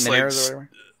Penguin just like Narrows,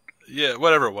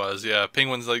 whatever it was,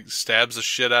 Penguin's like stabs the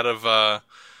shit out of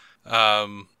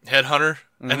Headhunter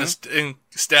and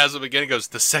stabs him again. He goes,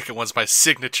 "The second one's my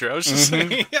signature." I was just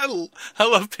saying, I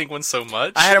love Penguin so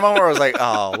much. I had a moment where I was like,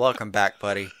 "Oh, welcome back,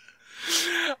 buddy."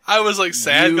 I was like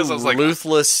sad because I was like,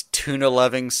 ruthless tuna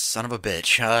loving son of a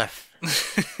bitch.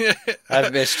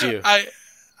 I've missed you.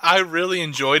 I really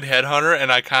enjoyed Headhunter,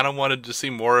 and I kind of wanted to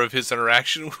see more of his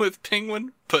interaction with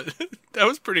Penguin, but that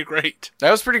was pretty great.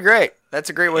 That was pretty great. That's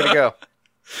a great way to go.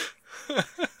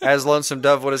 As Lonesome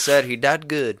Dove would have said, he died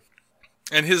good.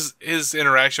 And his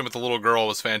interaction with the little girl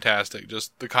was fantastic.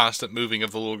 Just the constant moving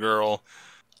of the little girl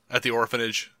at the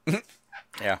orphanage. Yeah,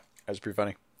 that was pretty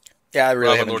funny. Yeah, I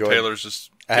really have enjoyed. Lord Taylor's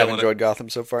just I have enjoyed Gotham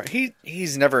so far.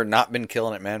 He's never not been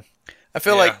killing it, man. I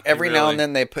feel like every now and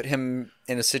then they put him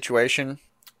in a situation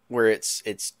where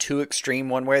it's too extreme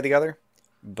one way or the other.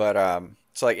 But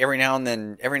it's like every now and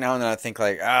then I think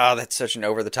like, that's such an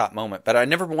over the top moment. But I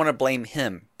never want to blame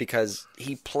him because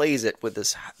he plays it with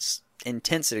this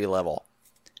intensity level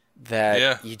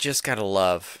that you just gotta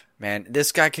love, man.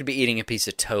 This guy could be eating a piece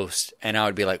of toast, and I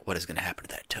would be like, what is going to happen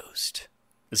to that toast?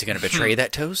 Is he going to betray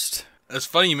that toast? It's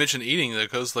funny you mentioned eating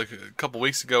because like a couple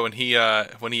weeks ago when he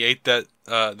ate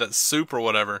that soup or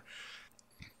whatever.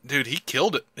 Dude, he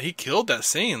killed it. He killed that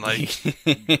scene. Like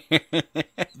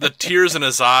the tears in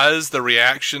his eyes, the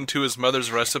reaction to his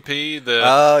mother's recipe.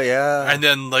 And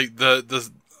then like the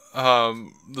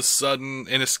sudden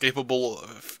inescapable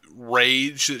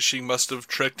rage that she must have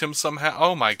tricked him somehow.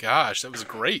 Oh my gosh, that was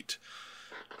great.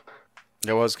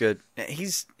 It was good.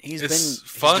 He's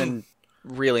been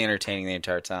really entertaining the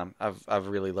entire time. I've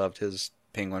really loved his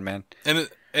Penguin, man. And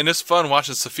it's fun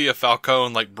watching Sophia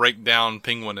Falcone like break down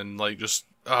Penguin and like just.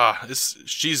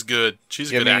 She's good.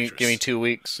 She's a good actress. Give me 2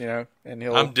 weeks, and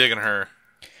I'm digging her.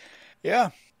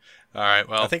 Yeah. All right.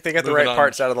 Well, I think they got the right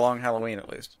parts out of the Long Halloween, at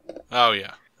least. Oh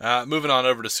yeah. Moving on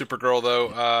over to Supergirl,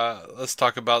 though. Let's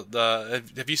talk about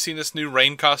have you seen this new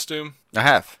Rain costume? I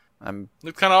have.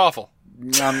 Looks kind of awful.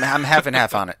 I'm half and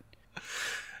half on it.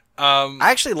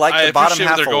 I actually like the bottom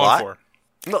half a lot. For.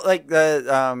 Like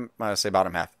I say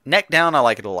bottom half. Neck down, I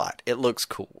like it a lot. It looks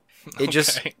cool.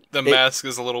 The mask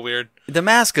is a little weird. The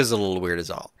mask is a little weird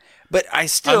as all. But I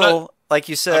still, like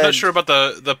you said... I'm not sure about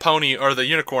the pony or the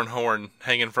unicorn horn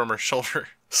hanging from her shoulder.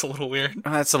 It's a little weird.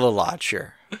 That's a little odd,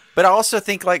 sure. But I also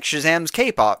think like Shazam's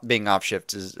cape being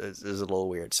off-shift is a little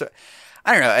weird. So,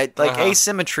 I don't know.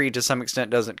 Asymmetry to some extent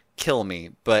doesn't kill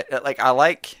me. But like I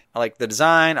like the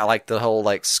design. I like the whole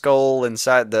like skull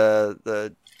inside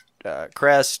the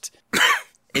crest.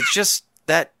 It's just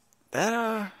that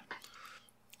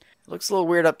looks a little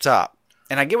weird up top.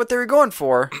 And I get what they were going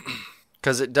for,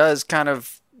 because it does kind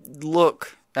of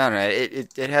look, I don't know,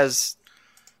 it has,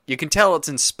 you can tell it's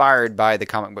inspired by the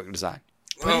comic book design.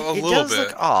 But it does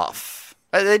look off.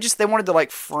 They wanted to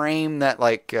like frame that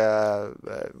like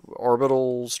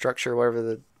orbital structure,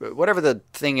 whatever the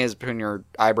thing is between your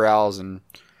eyebrows and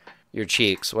your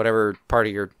cheeks, whatever part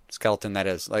of your skeleton that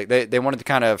is. Like they wanted to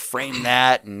kind of frame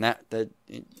that, and that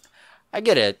I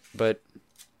get it, but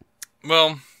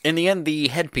well, in the end, the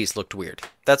headpiece looked weird.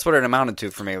 That's what it amounted to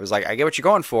for me. It was like, I get what you're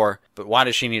going for, but why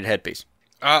does she need a headpiece?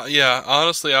 Yeah,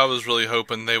 honestly, I was really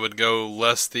hoping they would go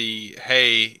less the,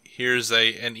 hey, here's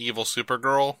an evil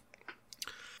Supergirl,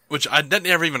 which that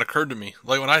never even occurred to me.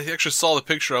 Like, when I actually saw the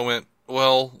picture, I went,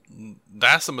 Well,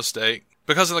 that's a mistake.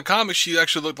 Because in the comics, she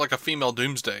actually looked like a female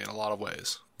Doomsday in a lot of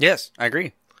ways. Yes, I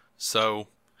agree. So,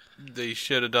 they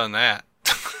should have done that.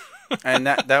 And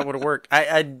that would have worked.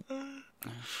 I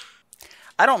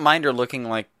don't mind her looking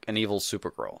like an evil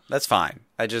Supergirl. That's fine.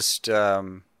 I just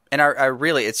and I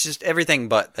really, it's just everything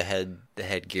but the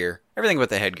headgear. Everything but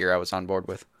the headgear I was on board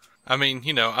with. I mean,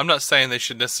 I'm not saying they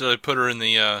should necessarily put her in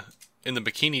the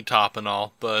bikini top and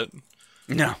all, but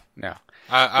no.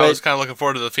 I was kind of looking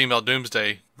forward to the female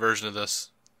Doomsday version of this.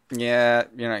 Yeah,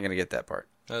 you're not gonna get that part.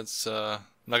 That's I'm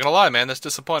not gonna lie, man. That's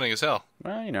disappointing as hell.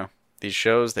 Well, these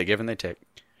shows, they give and they take.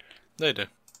 They do.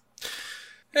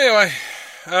 Anyway,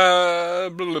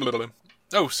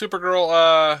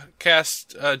 Supergirl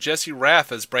cast Jesse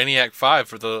Rath as Brainiac 5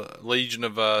 for the Legion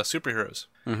of Superheroes.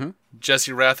 Mm-hmm.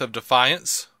 Jesse Rath of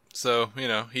Defiance. So,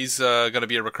 he's going to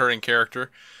be a recurring character.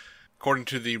 According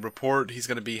to the report, he's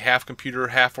going to be half computer,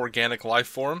 half organic life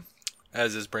form,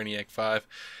 as is Brainiac 5.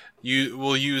 You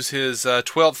will use his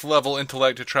 12th level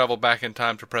intellect to travel back in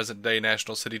time to present-day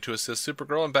National City to assist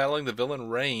Supergirl in battling the villain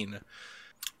Rain.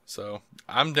 So,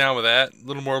 I'm down with that. A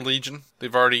little more Legion.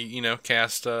 They've already,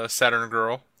 cast Saturn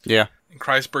Girl. Yeah. And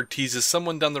Kreisberg teases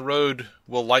someone down the road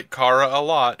will like Kara a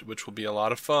lot, which will be a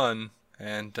lot of fun.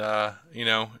 And,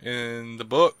 in the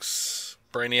books,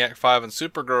 Brainiac 5 and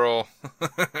Supergirl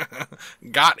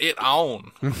got it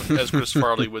on, as Chris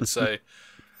Farley would say.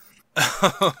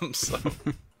 So,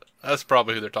 that's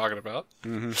probably who they're talking about.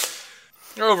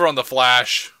 Mm-hmm. Over on The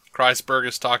Flash, Kreisberg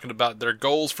is talking about their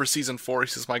goals for Season 4. He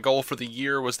says, my goal for the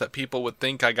year was that people would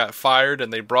think I got fired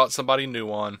and they brought somebody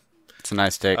new on. It's a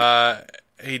nice take.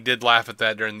 He did laugh at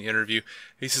that during the interview.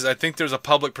 He says, I think there's a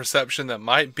public perception that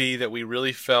might be that we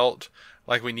really felt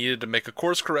like we needed to make a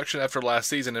course correction after last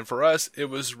season. And for us, it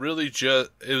was really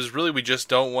we just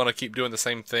don't want to keep doing the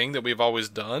same thing that we've always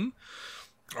done.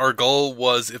 Our goal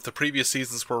was, if the previous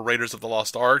seasons were Raiders of the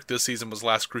Lost Ark, this season was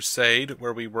Last Crusade,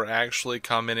 where we were actually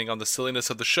commenting on the silliness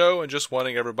of the show and just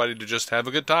wanting everybody to just have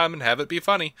a good time and have it be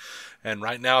funny. And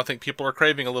right now, I think people are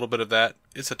craving a little bit of that.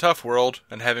 It's a tough world,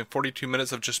 and having 42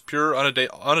 minutes of just pure,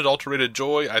 unadulterated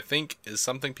joy, I think, is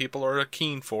something people are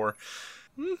keen for.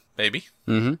 Maybe.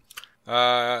 Mm-hmm.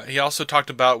 He also talked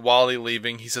about Wally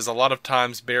leaving. He says a lot of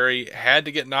times Barry had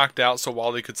to get knocked out so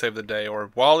Wally could save the day,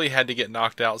 or Wally had to get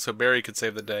knocked out so Barry could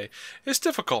save the day. It's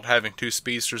difficult having two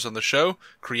speedsters on the show,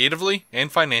 creatively and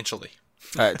financially.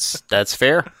 That's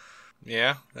fair.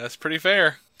 Yeah, that's pretty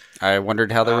fair. I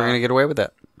wondered how they were going to get away with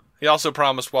that. He also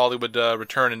promised Wally would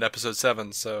return in episode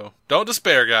 7, so don't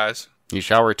despair, guys. He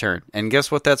shall return. And guess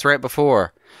what that's right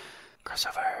before?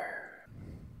 Crossover.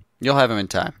 You'll have him in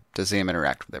time to see him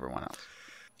interact with everyone else.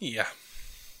 Yeah.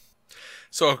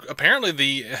 So apparently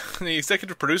the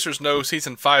executive producers know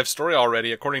Season 5's story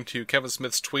already. According to Kevin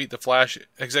Smith's tweet, the Flash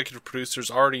executive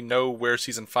producers already know where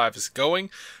Season 5 is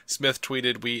going. Smith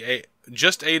tweeted, we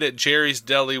just ate at Jerry's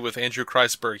Deli with Andrew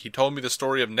Kreisberg. He told me the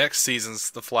story of next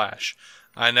season's The Flash.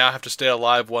 I now have to stay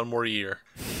alive one more year.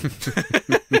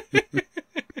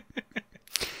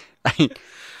 I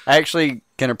actually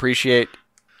can appreciate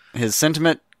his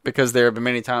sentiment, because there have been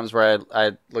many times where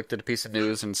I looked at a piece of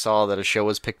news and saw that a show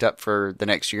was picked up for the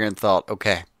next year and thought,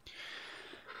 okay,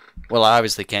 well, I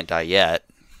obviously can't die yet.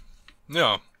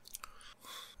 No.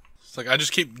 It's like I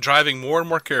just keep driving more and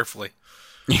more carefully.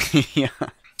 Yeah.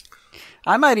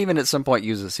 I might even at some point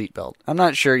use a seatbelt. I'm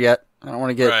not sure yet. I don't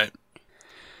want to get... Right.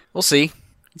 We'll see.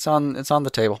 It's on the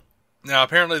table. Now,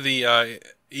 apparently the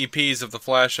EPs of The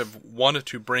Flash have wanted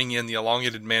to bring in the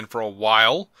Elongated Man for a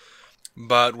while,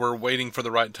 but we're waiting for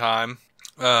the right time.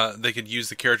 They could use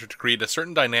the character to create a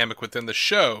certain dynamic within the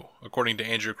show. According to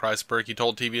Andrew Kreisberg, he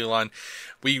told TV Line,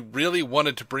 we really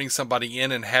wanted to bring somebody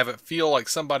in and have it feel like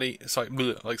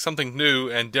like something new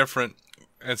and different,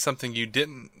 and something you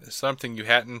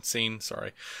hadn't seen,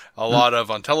 a lot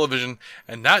of on television,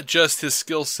 and not just his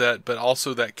skill set, but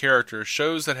also that character.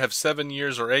 Shows that have 7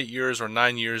 years or 8 years or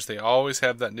 9 years, they always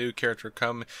have that new character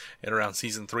come in around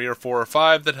season 3 or 4 or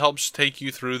 5 that helps take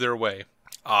you through their way.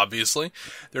 Obviously,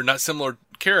 they're not similar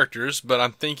characters, but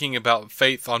I'm thinking about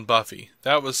Faith on Buffy.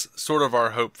 That was sort of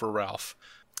our hope for Ralph.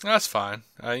 That's fine.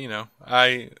 I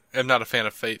am not a fan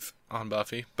of Faith on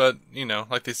Buffy, but,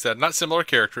 like they said, not similar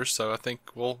characters, so I think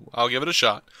I'll give it a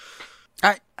shot.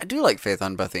 I do like Faith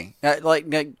on Buffy.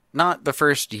 Not the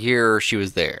first year she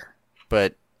was there,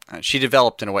 but she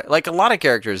developed in a way, like a lot of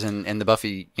characters in the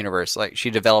Buffy universe, like she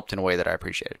developed in a way that I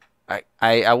appreciated.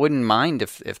 I wouldn't mind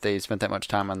if they spent that much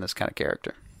time on this kind of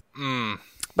character.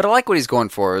 But I like what he's going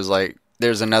for. Is like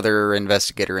there's another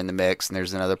investigator in the mix, and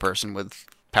there's another person with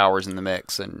powers in the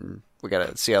mix, and we got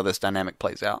to see how this dynamic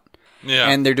plays out. Yeah.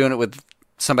 And they're doing it with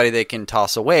somebody they can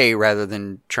toss away rather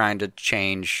than trying to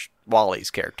change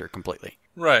Wally's character completely.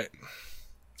 Right.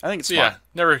 I think it's smart.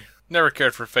 Yeah, never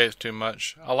cared for Faith too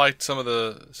much. I liked some of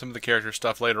the character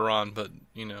stuff later on, but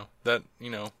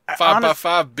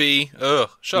 5x5B. Ugh,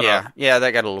 shut up. Yeah,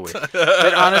 that got a little weird.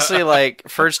 But honestly, like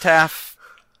first half,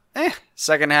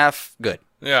 second half, good.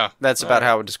 Yeah, that's about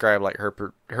how I would describe like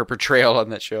her portrayal on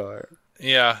that show.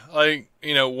 Yeah, like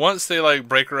once they like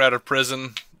break her out of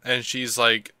prison and she's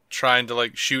like trying to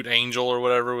like shoot Angel or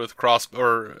whatever with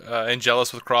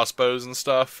Angelus with crossbows and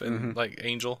stuff, and like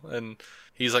Angel, and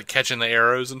he's like catching the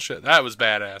arrows and shit. That was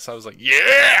badass. I was like,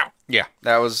 yeah,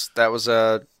 that was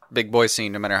a big boy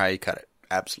scene, no matter how you cut it.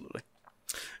 Absolutely.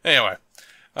 Anyway,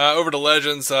 over to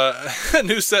Legends. A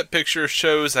new set picture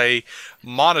shows a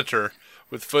monitor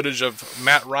with footage of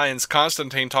Matt Ryan's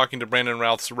Constantine talking to Brandon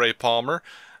Routh's Ray Palmer.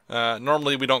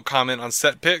 Normally we don't comment on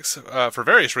set pics for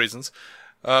various reasons,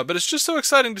 but it's just so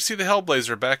exciting to see the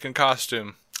Hellblazer back in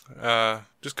costume.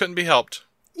 Just couldn't be helped.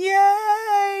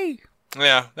 Yay!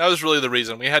 Yeah, that was really the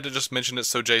reason. We had to just mention it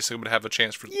so Jason would have a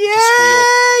chance to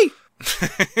squeal.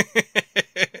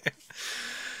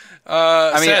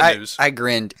 Sad news. I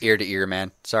grinned ear to ear,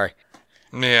 man. Sorry.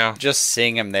 Yeah. Just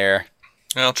seeing him there.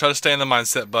 Well, try to stay in the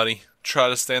mindset, buddy. Try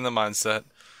to stay in the mindset.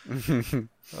 That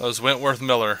was Wentworth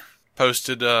Miller.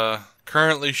 Posted,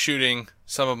 currently shooting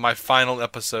some of my final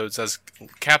episodes as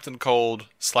Captain Cold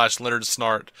 / Leonard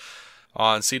Snart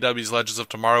on CW's Legends of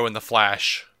Tomorrow and The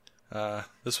Flash.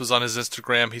 This was on his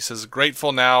Instagram. He says,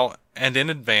 grateful now and in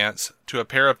advance to a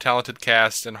pair of talented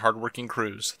cast and hardworking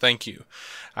crews. Thank you.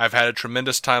 I've had a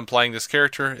tremendous time playing this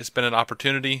character. It's been an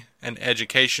opportunity, an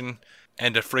education,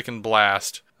 and a freaking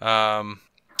blast.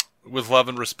 With love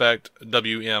and respect,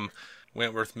 W.M.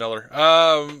 Wentworth Miller.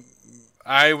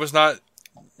 I was not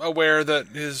aware that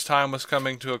his time was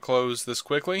coming to a close this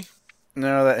quickly.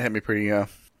 No, that hit me pretty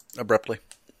abruptly.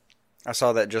 I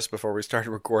saw that just before we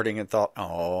started recording and thought,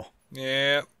 oh.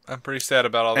 Yeah, I'm pretty sad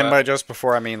about all that. And by just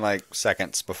before, I mean like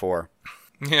seconds before.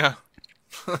 Yeah.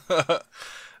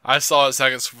 I saw it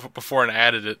seconds before and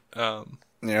added it.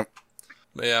 Yep.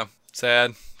 But yeah,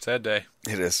 sad day.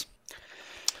 It is.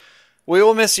 We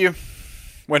will miss you,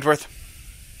 Wentworth.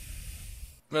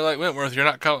 They're like, Wentworth, you're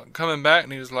not coming back?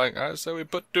 And he was like, I say we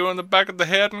put 2 on the back of the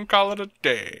head and call it a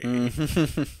day.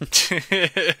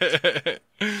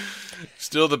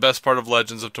 Still the best part of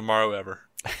Legends of Tomorrow ever.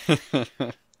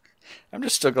 I'm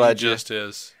just still glad it just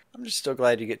is. I'm just still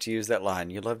glad you get to use that line.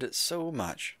 You loved it so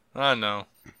much. I know.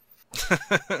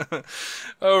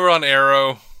 Over on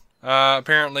Arrow,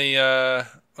 apparently,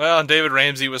 David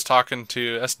Ramsey was talking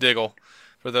to S. Diggle.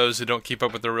 For those who don't keep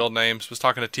up with their real names, was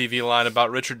talking to TV Line about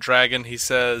Richard Dragon. He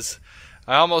says,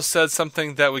 I almost said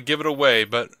something that would give it away,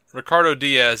 but Ricardo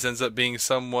Diaz ends up being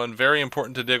someone very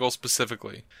important to Diggle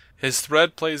specifically. His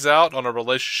thread plays out on a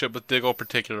relationship with Diggle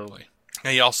particularly.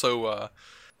 And he also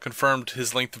confirmed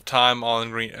his length of time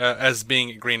on as being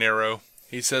at Green Arrow.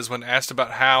 He says when asked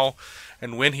about how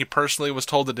and when he personally was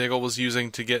told that Diggle was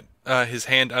using to get his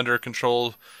hand under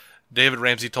control, David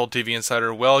Ramsey told TV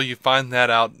Insider, well, you find that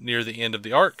out near the end of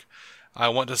the arc. I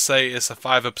want to say it's a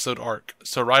 5-episode arc.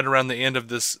 So right around the end of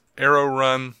this Arrow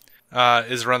run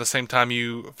is around the same time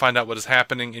you find out what is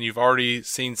happening, and you've already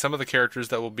seen some of the characters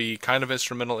that will be kind of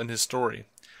instrumental in his story.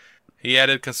 He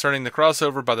added, concerning the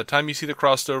crossover, by the time you see the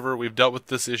crossover, we've dealt with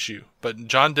this issue. But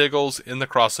John Diggle's in the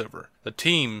crossover. The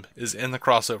team is in the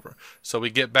crossover. So we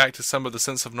get back to some of the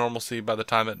sense of normalcy by the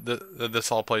time this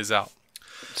all plays out.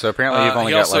 So apparently you've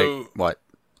only got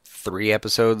 3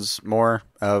 episodes more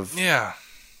of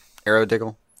Arrow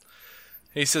Diggle?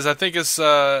 He says, I think it's,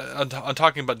 I'm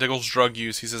talking about Diggle's drug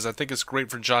use, he says, I think it's great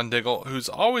for John Diggle, who's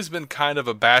always been kind of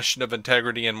a bastion of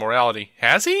integrity and morality.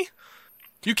 Has he?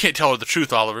 You can't tell her the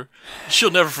truth, Oliver.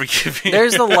 She'll never forgive you.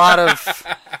 There's a lot of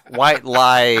white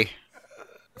lie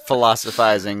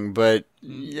philosophizing, but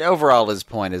overall his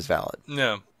point is valid.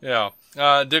 Yeah.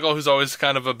 Diggle, who's always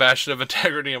kind of a bastion of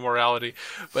integrity and morality,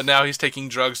 but now he's taking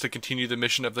drugs to continue the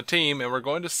mission of the team, and we're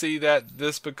going to see that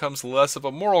this becomes less of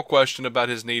a moral question about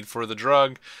his need for the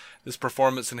drug, this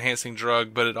performance-enhancing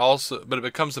drug, but it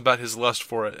becomes about his lust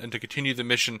for it, and to continue the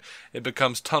mission, it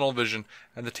becomes tunnel vision,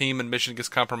 and the team and mission gets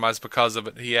compromised because of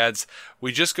it. He adds,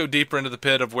 we just go deeper into the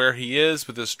pit of where he is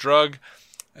with this drug,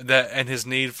 and his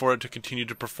need for it to continue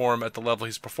to perform at the level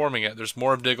he's performing at. There's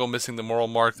more of Diggle missing the moral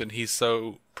mark that he's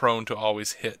so prone to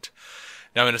always hit.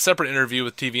 Now, in a separate interview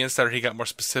with TV Insider, he got more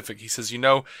specific. He says,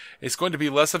 it's going to be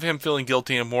less of him feeling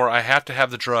guilty and more, I have to have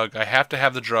the drug. I have to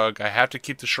have the drug. I have to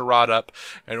keep the charade up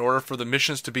in order for the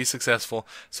missions to be successful.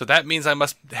 So that means I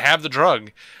must have the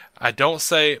drug. I don't want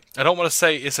to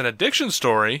say it's an addiction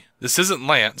story. This isn't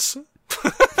Lance.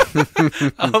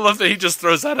 I love that he just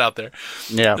throws that out there.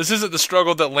 Yeah. This isn't the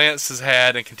struggle that Lance has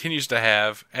had and continues to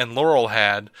have, and Laurel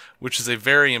had, which is a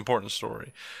very important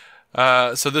story.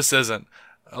 So this isn't.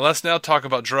 Let's now talk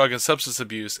about drug and substance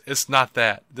abuse. It's not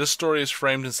that. This story is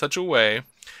framed in such a way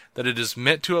that it is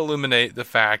meant to illuminate the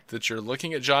fact that you're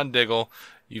looking at John Diggle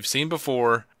you've seen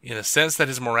before, in a sense that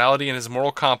his morality and his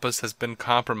moral compass has been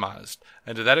compromised.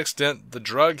 And to that extent, the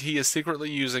drug he is secretly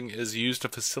using is used to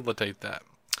facilitate that.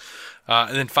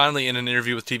 And then finally, in an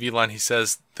interview with TV Line, he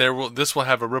says this will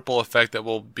have a ripple effect that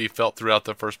will be felt throughout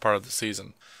the first part of the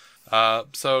season.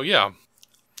 So yeah,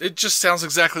 it just sounds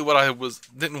exactly what I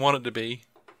didn't want it to be.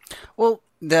 Well,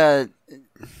 the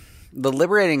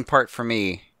liberating part for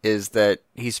me is that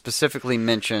he specifically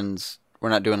mentions we're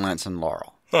not doing Lance and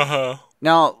Laurel. Uh-huh.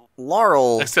 Now,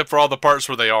 Laurel... Except for all the parts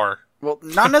where they are. Well,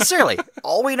 not necessarily.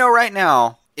 All we know right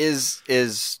now is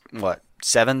what,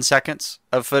 7 seconds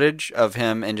of footage of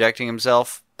him injecting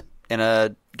himself in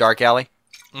a dark alley?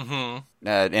 Mm-hmm.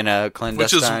 In a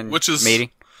clandestine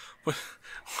meeting?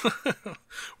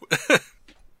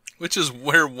 Which is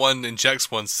where one injects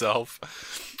oneself.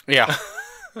 Yeah.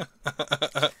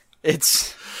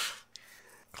 It's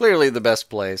clearly the best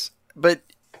place. But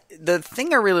the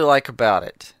thing I really like about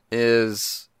it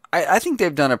is I think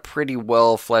they've done a pretty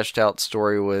well fleshed out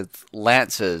story with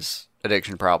Lance's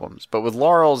addiction problems. But with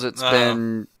Laurel's, it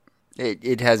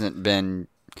hasn't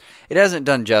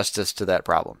done justice to that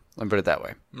problem. Let me put it that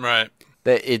way. Right.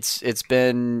 That it's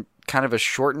been kind of a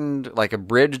shortened, like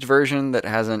abridged version that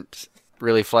hasn't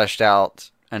really fleshed out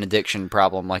an addiction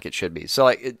problem like it should be. So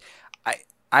like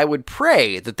I would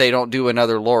pray that they don't do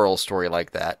another Laurel story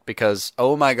like that, because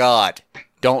oh my god,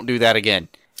 don't do that again.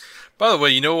 By the way,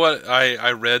 you know what?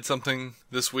 I read something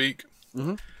this week.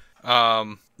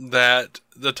 Mm-hmm. That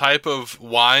the type of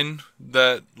wine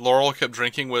that Laurel kept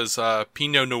drinking was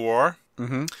Pinot Noir,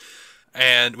 mm-hmm.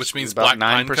 and which means about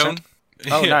black 9%? pine cone.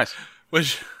 Oh, yeah, nice.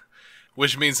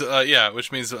 Which means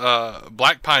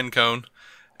black pine cone.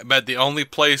 But one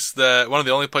of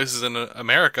the only places in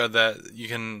America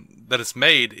that it's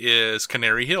made is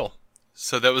Canary Hill.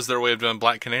 So that was their way of doing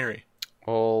Black Canary.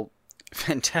 Well,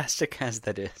 fantastic as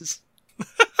that is.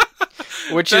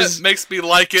 Which that makes me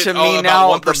like it to me about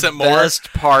now 1% more. The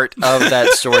best part of that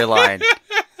storyline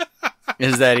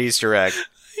is that Easter egg.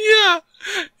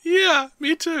 Yeah,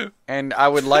 me too. And I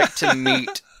would like to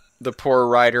meet the poor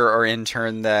writer or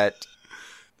intern that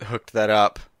hooked that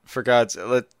up. For God's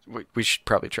sake, we should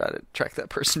probably try to track that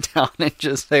person down and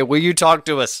just say, will you talk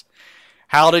to us?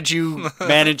 How did you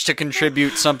manage to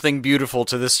contribute something beautiful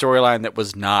to this storyline that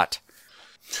was not?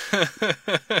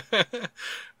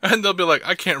 And they'll be like,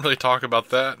 I can't really talk about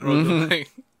that. And we'll be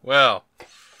like, well,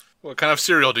 what kind of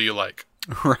cereal do you like?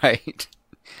 Right.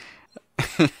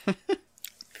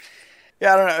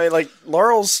 Yeah, I don't know. Like,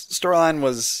 Laurel's storyline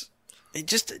was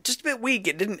just a bit weak.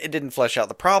 It didn't flesh out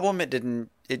the problem. I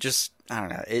don't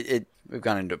know. We've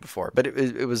gone into it before, but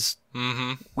it was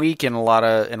weak in a lot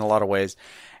of ways.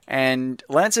 And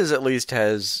Lance's at least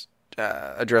has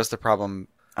addressed the problem,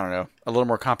 I don't know, a little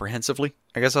more comprehensively,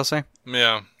 I guess I'll say.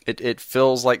 Yeah. It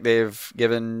feels like they've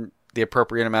given the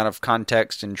appropriate amount of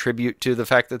context and tribute to the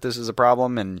fact that this is a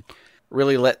problem and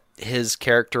really let his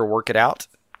character work it out.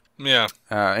 Yeah.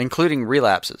 Including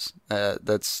relapses.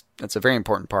 That's a very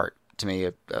important part to me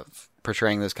of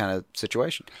portraying this kind of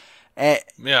situation.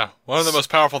 Yeah, one of the most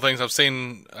powerful things I've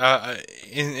seen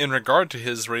in regard to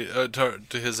his to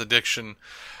his addiction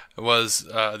was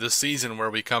this season,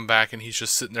 where we come back and he's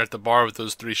just sitting there at the bar with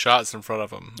those 3 shots in front of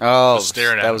him. Oh, just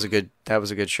staring at him. That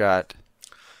was a good shot.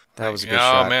 That was a good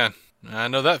shot. Oh man, I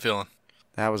know that feeling.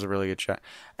 That was a really good shot.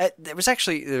 There was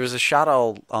a shot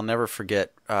I'll never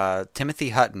forget. Timothy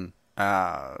Hutton,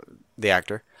 the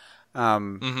actor,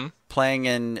 playing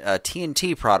in a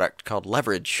TNT product called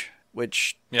Leverage,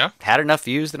 which had enough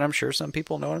views that I'm sure some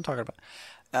people know what I'm talking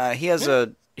about. He has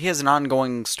an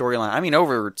ongoing storyline. I mean,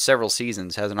 over several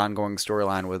seasons, has an ongoing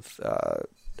storyline with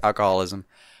alcoholism,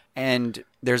 and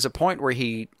there's a point where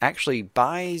he actually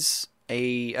buys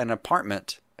an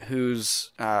apartment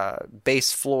whose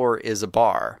base floor is a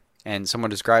bar, and someone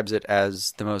describes it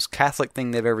as the most Catholic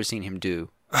thing they've ever seen him do.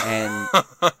 And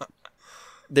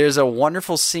there's a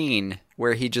wonderful scene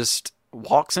where he just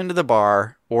walks into the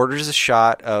bar, orders a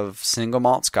shot of single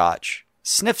malt scotch,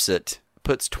 sniffs it,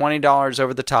 puts $20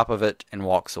 over the top of it, and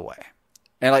walks away.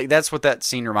 And like that's what that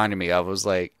scene reminded me of, was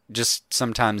like just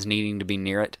sometimes needing to be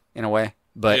near it in a way,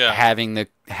 but having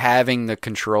the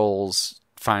controls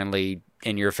finally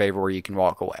in your favor where you can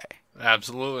walk away.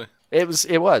 Absolutely. It was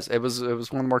one of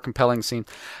the more compelling scenes.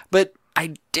 But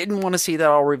I didn't want to see that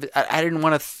all. I didn't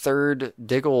want a third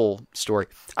Diggle story.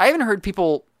 I even heard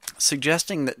people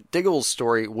suggesting that Diggle's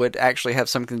story would actually have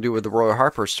something to do with the Roy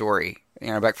Harper story,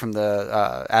 back from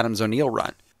the Adams O'Neill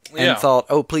run, and thought,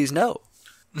 oh, please no.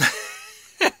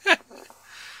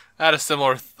 I had a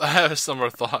similar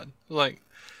thought. Like,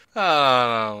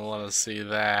 I don't want to see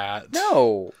that.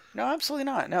 No, absolutely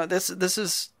not. No, this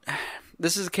is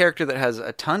a character that has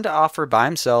a ton to offer by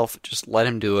himself. Just let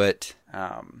him do it.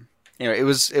 It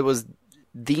was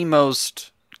the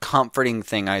most comforting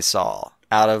thing I saw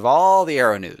out of all the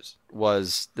Arrow news.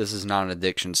 Was this is not an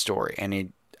addiction story,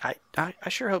 and I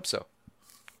sure hope so.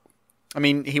 I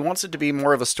mean, he wants it to be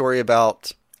more of a story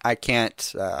about I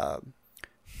can't.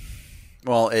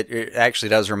 Well, it actually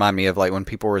does remind me of like when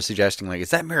people were suggesting like,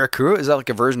 is that Mirakuru? Is that like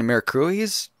a version of Mirakuru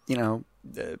he's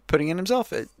putting in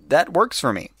himself? That works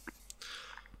for me.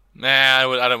 Nah,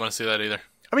 I don't want to see that either.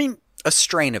 I mean, a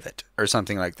strain of it or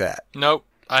something like that. Nope.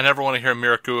 I never want to hear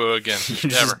Mirakuru again. You're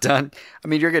just done. I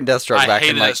mean, you're getting Deathstroke back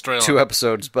in like 2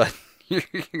 episodes, but you're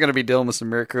going to be dealing with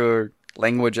some Mirakuru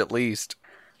language at least.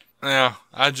 Yeah,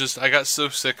 I got so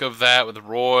sick of that with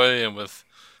Roy and with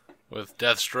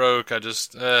Deathstroke.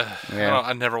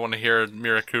 I never want to hear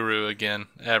Mirakuru again,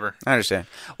 ever. I understand.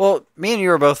 Well, me and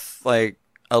you are both like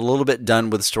a little bit done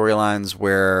with storylines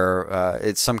where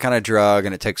it's some kind of drug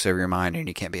and it takes over your mind and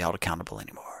you can't be held accountable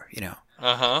anymore,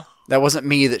 Uh-huh. That wasn't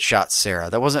me that shot Sarah.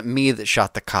 That wasn't me that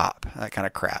shot the cop. That kind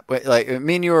of crap. Like,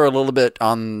 me and you are a little bit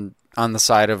on the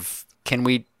side of, can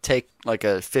we take like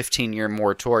a 15-year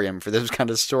moratorium for this kind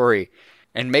of story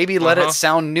and maybe let it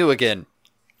sound new again?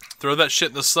 Throw that shit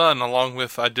in the sun along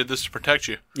with I did this to protect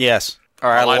you. Yes.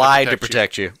 Or I lied to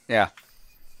protect you. Yeah.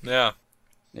 Yeah.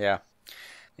 Yeah.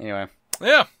 Anyway.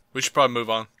 Yeah. We should probably move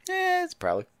on. Yeah, it's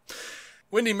probably.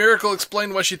 Wendy Miracle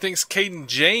explained why she thinks Caden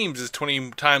James is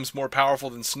 20 times more powerful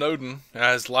than Snowden.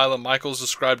 As Lila Michaels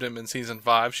described him in Season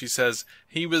 5, she says,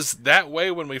 he was that way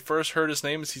when we first heard his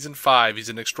name in Season 5. He's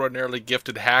an extraordinarily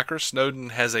gifted hacker.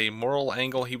 Snowden has a moral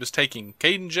angle he was taking.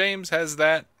 Caden James has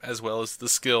that, as well as the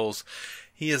skills.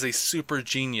 He is a super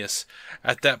genius.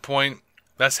 At that point,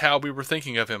 that's how we were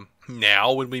thinking of him.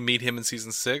 Now, when we meet him in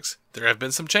Season 6, there have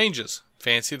been some changes.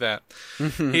 Fancy that.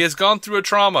 He has gone through a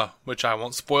trauma, which I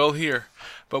won't spoil here,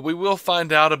 but we will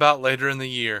find out about later in the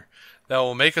year. That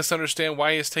will make us understand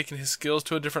why he has taken his skills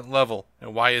to a different level,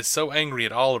 and why he is so angry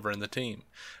at Oliver and the team.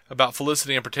 About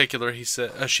Felicity in particular,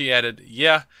 she added,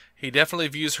 yeah, he definitely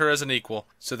views her as an equal,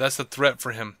 so that's the threat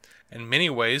for him. In many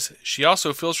ways, she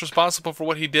also feels responsible for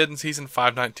what he did in Season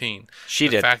 519.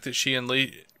 The fact that she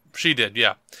did,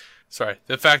 yeah. Sorry.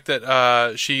 The fact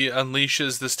that she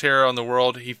unleashes this terror on the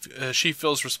world, she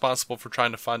feels responsible for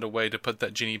trying to find a way to put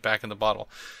that genie back in the bottle.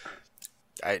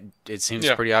 It seems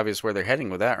pretty obvious where they're heading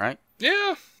with that, right?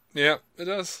 Yeah. Yeah, it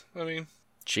does. I mean,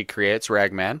 she creates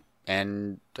Ragman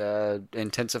and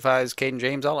intensifies Caden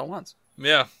James all at once.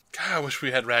 Yeah. God, I wish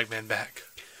we had Ragman back.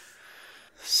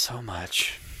 So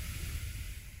much.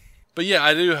 But yeah,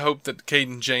 I do hope that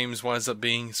Caden James winds up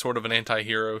being sort of an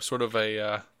anti-hero, sort of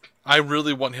a... I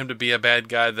really want him to be a bad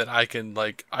guy that I can,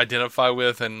 like, identify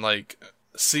with and, like,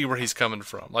 see where he's coming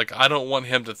from. Like, I don't want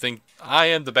him to think I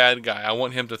am the bad guy. I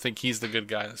want him to think he's the good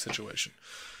guy in the situation.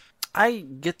 I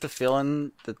get the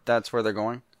feeling that that's where they're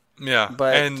going. Yeah,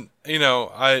 but... and,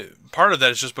 part of that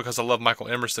is just because I love Michael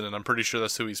Emerson, and I'm pretty sure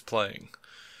that's who he's playing.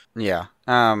 Yeah.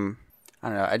 I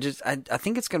don't know. I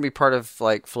think it's going to be part of,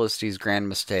 like, Felicity's grand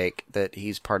mistake that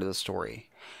he's part of the story.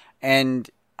 And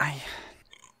I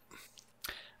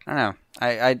don't know.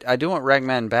 I do want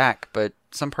Ragman back, but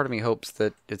some part of me hopes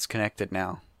that it's connected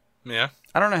now. Yeah.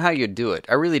 I don't know how you'd do it.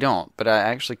 I really don't, but I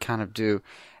actually kind of do.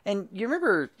 And you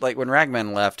remember, like, when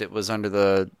Ragman left, it was under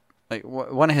the... like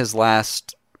one of his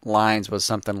last lines was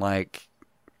something like...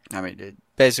 I mean,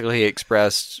 basically he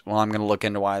expressed, well, I'm going to look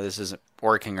into why this isn't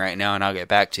working right now, and I'll get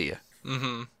back to you.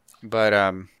 Mm-hmm.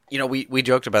 But, we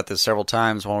joked about this several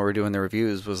times while we were doing the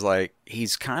reviews, was like,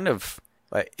 he's kind of...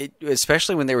 like,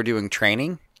 especially when they were doing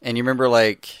training... And you remember,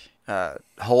 like,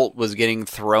 Holt was getting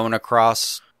thrown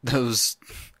across those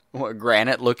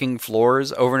granite-looking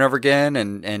floors over and over again,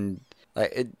 and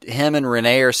him and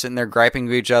Renee are sitting there griping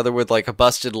to each other with, like, a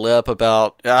busted lip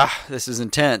about, this is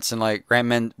intense, and, like,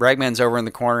 Ragman's over in the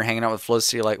corner hanging out with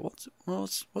Felicity, like,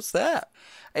 what's that?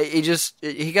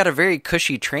 He got a very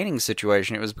cushy training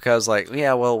situation. It was because, like,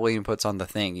 yeah, well, William puts on the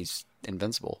thing, he's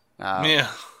invincible. Yeah.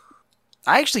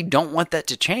 I actually don't want that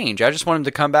to change. I just want him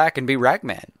to come back and be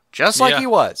Ragman. Just like he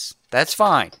was. That's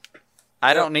fine.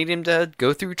 I don't need him to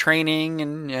go through training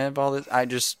and have all this. I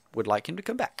just would like him to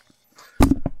come back.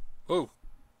 Oh.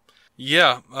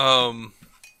 Yeah. I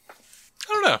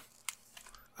don't know.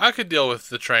 I could deal with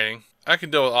the training. I could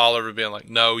deal with Oliver being like,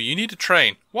 no, you need to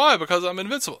train. Why? Because I'm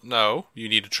invincible. No, you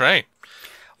need to train.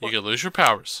 You could lose your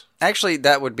powers. Actually,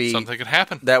 that would be... Something could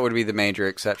happen. That would be the major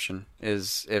exception,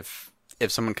 is if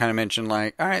someone kind of mentioned,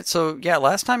 like, all right, so, yeah,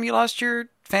 last time you lost your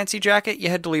fancy jacket, you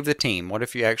had to leave the team. What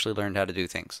if you actually learned how to do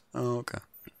things? Oh, okay.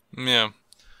 Yeah.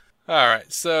 All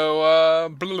right, so,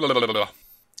 blah, blah, blah, blah.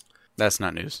 That's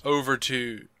not news. Over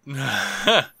to...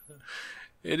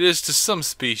 It is to some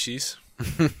species.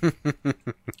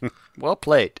 Well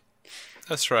played.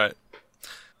 That's right.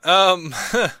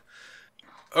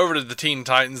 Over to the Teen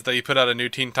Titans. They put out a new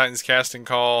Teen Titans casting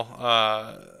call.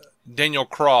 Daniel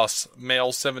Cross,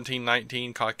 male,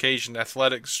 17-19, Caucasian,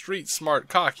 athletic, street smart,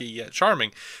 cocky, yet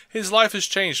charming. His life is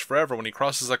changed forever when he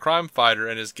crosses a crime fighter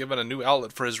and is given a new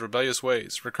outlet for his rebellious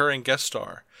ways. Recurring guest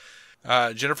star.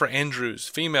 Jennifer Andrews,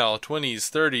 female,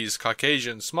 20s, 30s,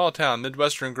 Caucasian, small-town,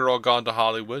 Midwestern girl gone to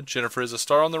Hollywood. Jennifer is a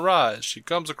star on the rise. She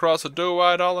comes across a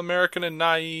doe-eyed All-American and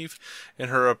naive in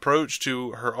her approach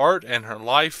to her art and her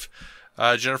life.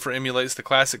 Jennifer emulates the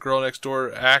classic Girl Next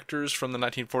Door actors from the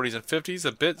 1940s and 50s.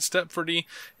 A bit Stepfordy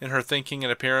in her thinking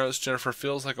and appearance, Jennifer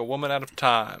feels like a woman out of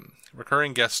time.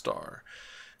 Recurring guest star.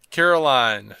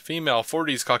 Caroline, female,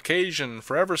 40s, Caucasian,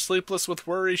 forever sleepless with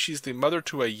worry. She's the mother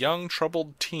to a young,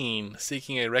 troubled teen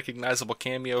seeking a recognizable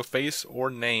cameo face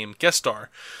or name. Guest star.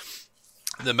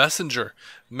 The Messenger,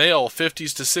 male,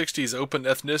 50s to 60s, open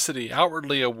ethnicity,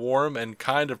 outwardly a warm and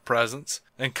kind presence.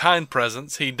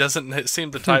 He doesn't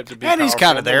seem the type to be and he's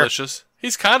kind of there. Malicious.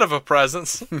 He's kind of a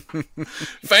presence.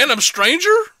 Phantom Stranger?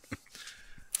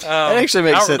 That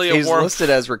actually makes sense. He's listed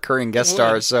as recurring guest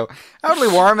stars, so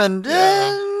outwardly warm and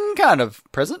kind of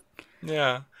present.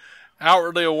 Yeah.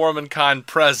 Outwardly a warm and kind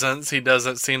presence, he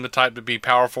doesn't seem the type to be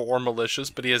powerful or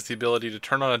malicious, but he has the ability to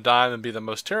turn on a dime and be the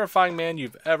most terrifying man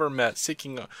you've ever met,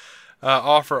 seeking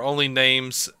offer only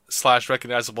names /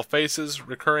 recognizable faces.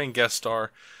 Recurring guest star.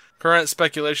 Current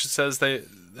speculation says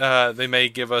they may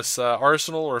give us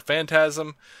Arsenal or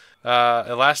Phantasm,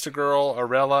 Elastigirl,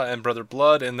 Arella, and Brother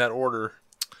Blood in that order.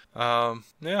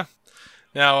 Yeah.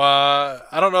 Now,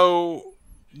 I don't know.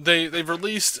 They've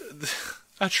released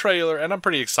a trailer, and I'm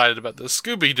pretty excited about this.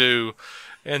 Scooby-Doo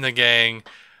and the gang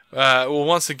will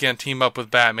once again team up with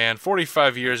Batman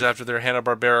 45 years after their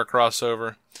Hanna-Barbera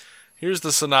crossover. Here's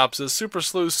the synopsis. Super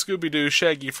Sleuth, Scooby-Doo,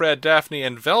 Shaggy, Fred, Daphne,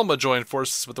 and Velma join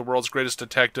forces with the world's greatest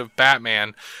detective,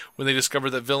 Batman, when they discover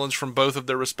that villains from both of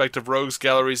their respective rogues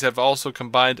galleries have also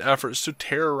combined efforts to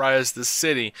terrorize the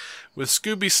city. With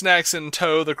Scooby Snacks in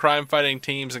tow, the crime-fighting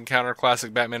teams encounter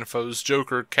classic Batman foes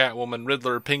Joker, Catwoman,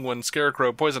 Riddler, Penguin,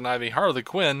 Scarecrow, Poison Ivy, Harley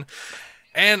Quinn,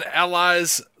 and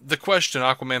allies The Question,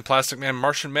 Aquaman, Plastic Man,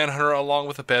 Martian Manhunter, along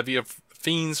with a bevy of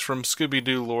fiends from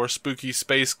Scooby-Doo lore, Spooky,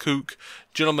 Space, Kook,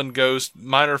 Gentleman Ghost,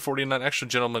 Minor 49, extra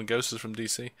Gentleman Ghost is from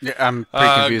DC. Yeah, I'm pretty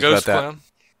confused Ghost about Clown.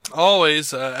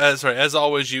 Always, as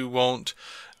always, you won't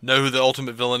know who the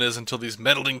ultimate villain is until these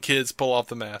meddling kids pull off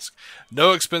the mask.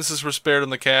 No expenses were spared on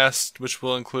the cast, which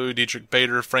will include Dietrich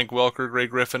Bader, Frank Welker, Grey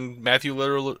Griffin, Matthew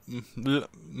Lillard,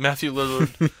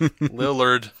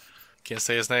 Lillard, can't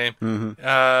say his name,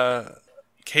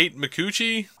 Kate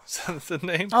Micucci, is that the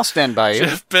name? I'll stand by you.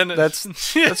 Jeff Bennett. That's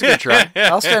a good try.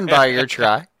 I'll stand by your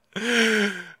try.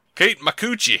 Kate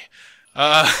Micucci.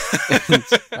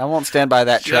 I won't stand by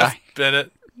that Jeff try.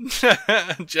 Bennett.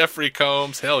 Jeffrey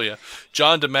Combs. Hell yeah.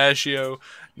 John DiMaggio.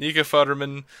 Nika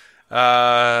Futterman.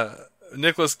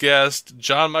 Nicholas Guest.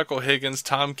 John Michael Higgins.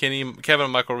 Tom Kenny.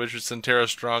 Kevin Michael Richardson. Tara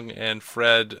Strong. And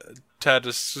Fred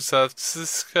Tatasciore.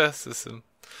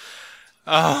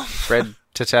 Fred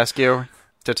Tatasciore.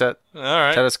 All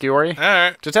right. Tatasciore? All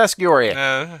right. Tatasciore.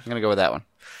 I'm going to go with that one.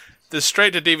 The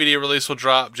straight-to-DVD release will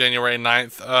drop January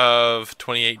 9th of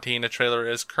 2018. A trailer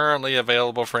is currently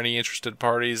available for any interested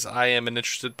parties. I am an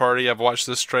interested party. I've watched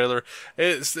this trailer.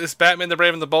 It's Batman the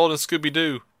Brave and the Bold and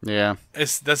Scooby-Doo. Yeah.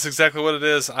 That's exactly what it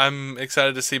is. I'm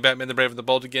excited to see Batman the Brave and the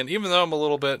Bold again, even though I'm a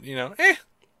little bit,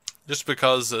 just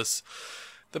because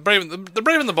the Brave and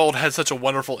the Bold had such a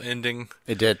wonderful ending.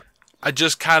 It did. I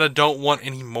just kind of don't want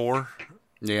any more.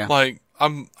 Yeah. Like,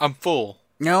 I'm full.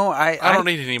 No, I don't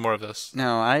need any more of this.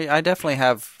 No, I definitely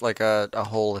have like a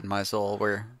hole in my soul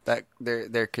where that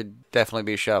there could definitely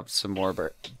be shoved some more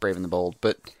Brave and the Bold,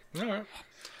 but all right.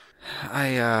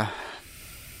 I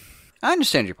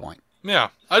understand your point. Yeah,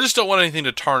 I just don't want anything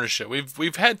to tarnish it.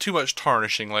 We've had too much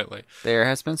tarnishing lately. There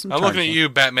has been some. I'm looking at you,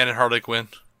 Batman and Harley Quinn.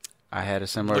 I had a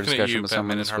similar discussion with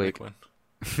someone this week. Quinn.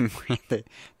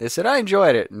 They said I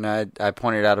enjoyed it, and I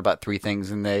pointed out about 3 things,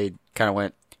 and they kind of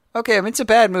went, "Okay, I mean it's a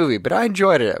bad movie, but I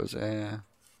enjoyed it." I was, yeah.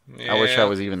 I wish I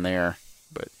was even there,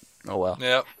 but oh well.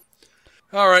 Yep.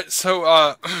 All right,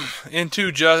 so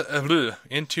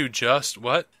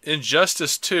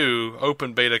Injustice 2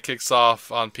 open beta kicks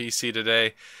off on PC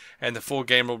today, and the full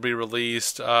game will be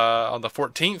released on the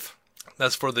 14th.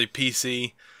 That's for the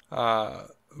PC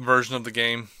version of the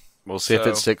game. We'll see if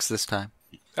it sticks this time.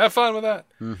 Have fun with that.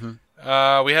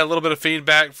 Mm-hmm. We had a little bit of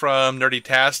feedback from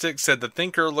Nerdy-tastic. Said the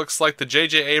Thinker looks like the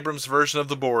J.J. Abrams version of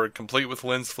the board, complete with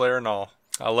lens flare and all.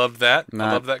 I loved that.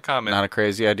 I love that comment. Not a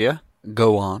crazy idea.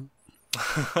 Go on.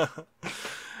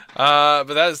 But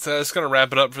that's going to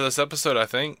wrap it up for this episode, I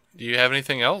think. Do you have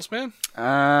anything else, man?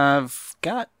 I've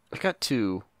got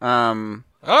two. Oh,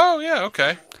 yeah,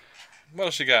 okay. What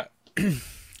else you got? All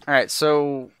right,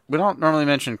 so we don't normally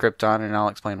mention Krypton, and I'll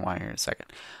explain why here in a second.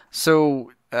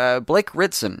 So, Blake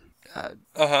Ritson.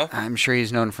 I'm sure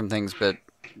he's known from things, but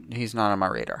he's not on my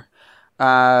radar.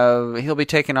 He'll be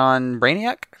taking on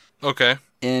Brainiac. Okay.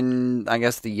 In, I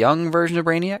guess, the young version of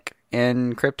Brainiac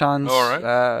in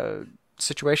Krypton's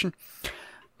situation.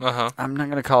 I'm not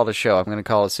going to call it a show. I'm going to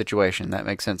call it a situation. That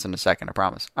makes sense in a second, I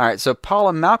promise. All right, so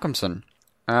Paula Malcolmson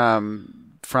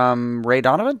from Ray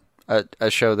Donovan, a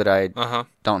show that I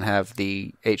don't have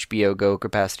the HBO Go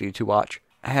capacity to watch,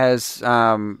 has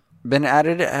been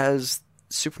added as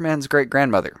Superman's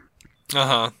great-grandmother.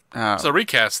 So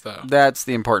recast, though. That's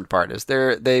the important part, is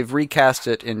they've recast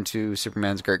it into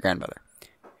Superman's great-grandmother.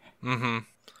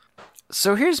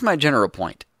 So here's my general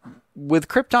point. With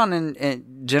Krypton,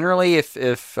 and generally, if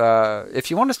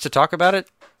you want us to talk about it,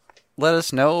 let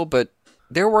us know, but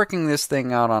they're working this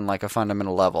thing out on like a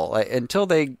fundamental level. Until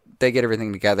they get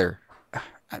everything together,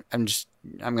 I'm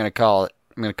going to call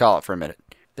it for a minute.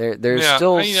 They're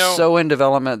still so in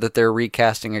development that they're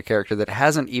recasting a character that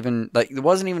hasn't even, like, it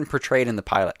wasn't even portrayed in the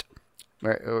pilot.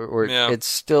 Or it's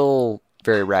still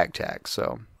very ragtag,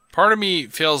 so. Part of me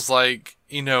feels like,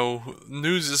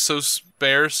 news is so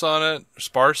sparse on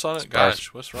it.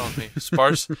 Gosh, what's wrong with me?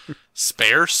 Sparse?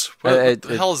 Sparse? What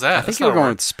the hell is that? I think you were going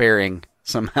with sparing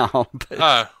somehow.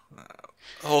 But.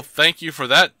 Thank you for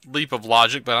that leap of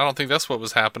logic, but I don't think that's what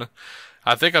was happening.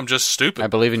 I think I'm just stupid. I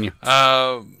believe in you.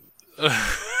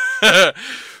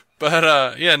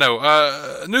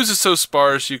 But news is so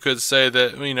sparse, you could say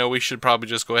that, we should probably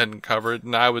just go ahead and cover it,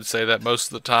 and I would say that most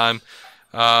of the time.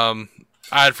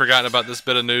 I had forgotten about this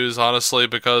bit of news, honestly,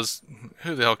 because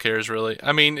who the hell cares, really?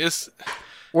 I mean, they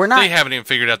haven't even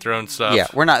figured out their own stuff. Yeah,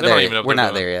 we're not there yet. We're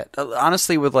not there yet.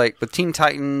 Honestly, with Teen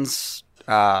Titans,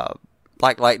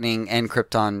 Black Lightning, and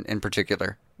Krypton in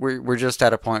particular, we're just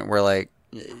at a point where,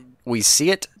 we see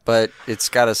it, but it's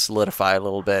got to solidify a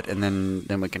little bit, and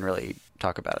then we can really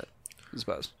talk about it, I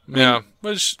suppose.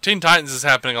 Which Teen Titans is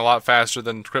happening a lot faster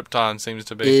than Krypton seems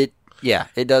to be.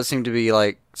 It does seem to be,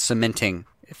 cementing,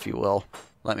 if you will.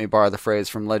 Let me borrow the phrase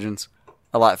from Legends.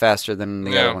 A lot faster than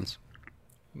the other ones.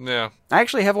 Yeah. I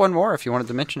actually have one more if you wanted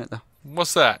to mention it, though.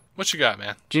 What's that? What you got,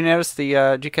 man? Did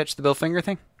you catch the Bill Finger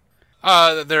thing?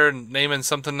 They're naming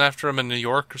something after him in New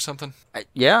York or something?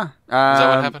 Yeah. Is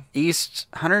that what happened? East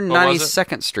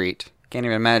 192nd Street. Can't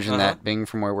even imagine that being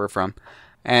from where we're from.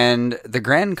 And the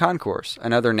Grand Concourse,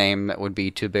 another name that would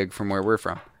be too big from where we're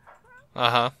from.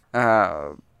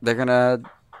 They're going to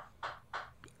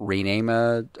rename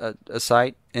a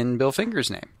site in Bill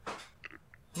Finger's name.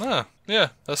 Yeah,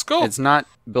 that's cool. It's not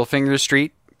Bill Finger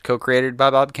Street, co-created by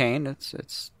Bob Kane.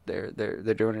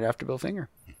 They're doing it after Bill Finger.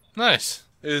 Nice.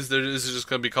 Is it just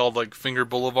going to be called Finger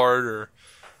Boulevard, or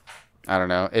I don't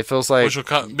know. It feels like which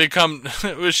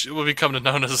will become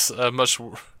known as much.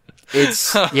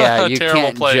 It's you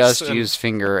can't just use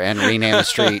Finger and rename a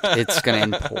street. It's going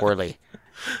to end poorly.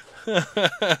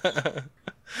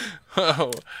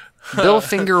 Bill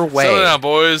Finger Way. So now,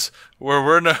 boys,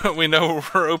 we know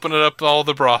we're opening up all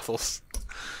the brothels.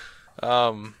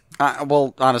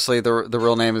 Well, honestly, the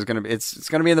real name is going to be it's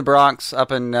going to be in the Bronx,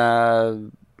 up in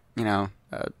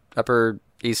Upper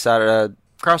East Side,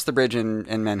 across the bridge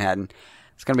in Manhattan.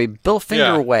 It's going to be Bill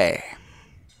Finger Way.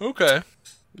 Okay.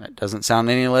 That doesn't sound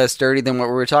any less dirty than what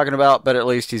we were talking about, but at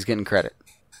least he's getting credit.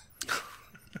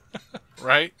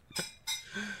 Right?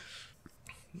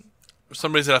 For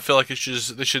some reason, I feel like they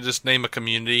should just name a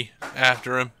community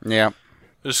after him. Yeah.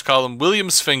 Just call him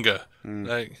Williams Finger.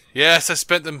 Yes, I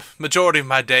spent the majority of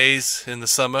my days in the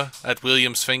summer at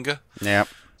Williams Finger. Yep.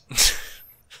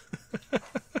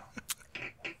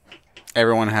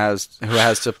 Everyone who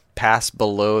has to pass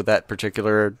below that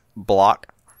particular block.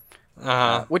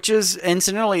 Which is,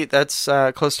 incidentally, that's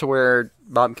close to where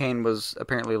Bob Kane was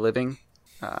apparently living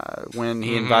when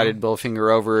he invited Bill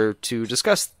Finger over to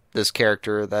discuss this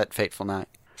character that fateful night.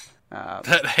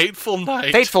 That hateful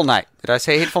night? Fateful night. Did I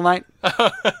say hateful night?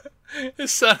 It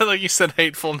sounded like you said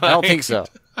hateful night. I don't think so.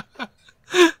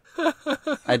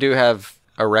 I do have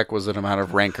a requisite amount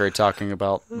of rancor talking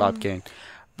about Bob Kane.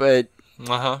 But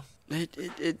it'll be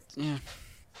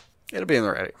in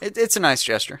the ready. It's a nice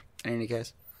gesture. in any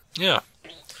case. Yeah.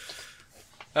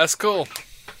 That's cool.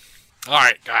 All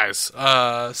right, guys.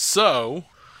 So,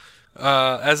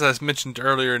 as I mentioned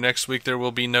earlier, next week there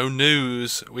will be no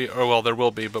news. There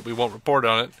will be, but we won't report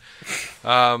on it.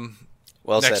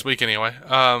 Next week, anyway.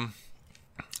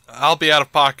 I'll be out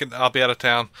of pocket. I'll be out of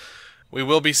town. We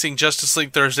will be seeing Justice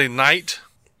League Thursday night.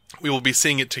 We will be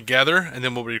seeing it together, and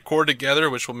then we'll record together,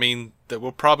 which will mean that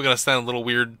we're probably going to sound a little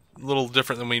weird, a little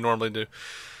different than we normally do.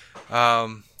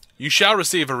 You shall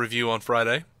receive a review on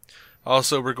Friday.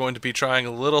 Also, we're going to be trying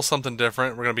a little something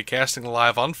different. We're going to be casting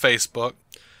live on Facebook,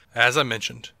 as I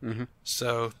mentioned. Mm-hmm.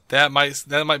 So that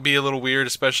might be a little weird,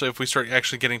 especially if we start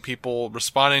actually getting people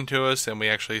responding to us and we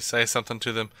actually say something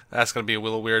to them. That's going to be a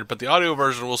little weird. But the audio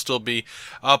version will still be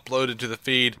uploaded to the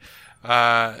feed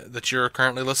that you're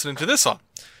currently listening to this on.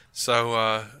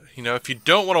 So, if you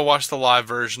don't want to watch the live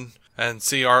version and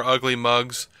see our ugly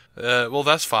mugs, well,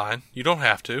 that's fine. You don't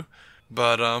have to.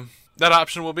 But that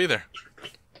option will be there.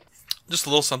 Just a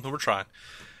little something we're trying.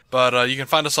 But you can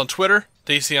find us on Twitter,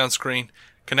 DC On Screen.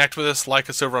 Connect with us, like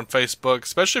us over on Facebook,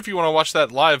 especially if you want to watch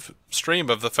that live stream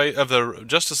of the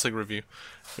Justice League review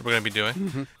that we're going to be doing.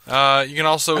 Mm-hmm. You can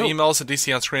also email us at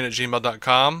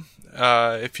dconscreen@gmail.com.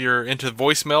 If you're into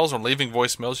voicemails or leaving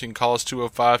voicemails, you can call us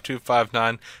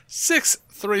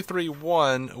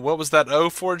 205-259-6331. What was that O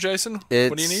for, Jason? What do you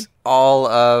need? It's all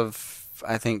of,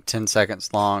 I think, 10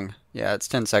 seconds long. Yeah, it's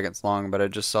 10 seconds long, but I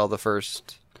just saw the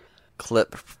first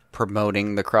clip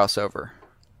promoting the crossover.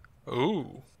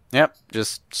 Ooh. Yep,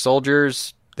 just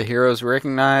soldiers, the heroes we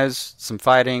recognize, some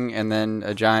fighting, and then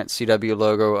a giant CW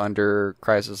logo under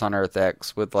Crisis on Earth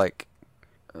X with, the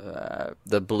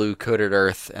blue-coated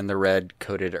Earth and the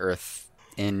red-coated Earth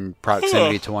in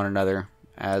proximity to one another,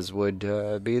 as would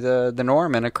be the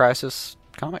norm in a Crisis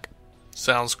comic.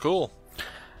 Sounds cool.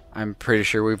 I'm pretty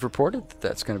sure we've reported that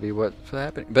that's going to be what's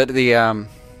happening. But all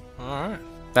right.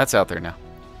 That's out there now.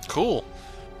 Cool.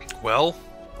 Well,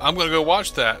 I'm going to go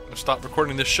watch that and stop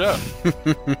recording this show.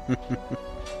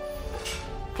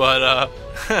 But,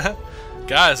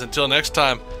 guys, until next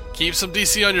time, keep some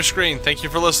DC on your screen. Thank you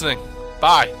for listening.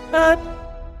 Bye.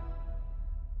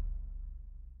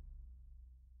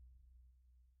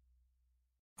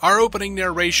 Our opening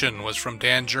narration was from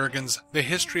Dan Jurgens' The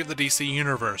History of the DC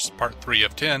Universe, Part 3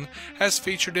 of 10, as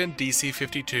featured in DC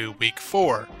 52, Week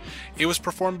 4. It was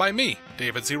performed by me,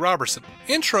 David Z. Robertson.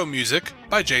 Intro music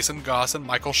by Jason Goss and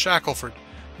Michael Shackelford.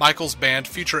 Michael's band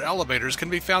Future Elevators can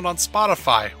be found on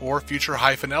Spotify or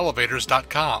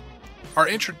future-elevators.com. Our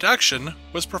introduction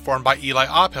was performed by Eli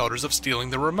Ophelders of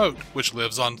Stealing the Remote, which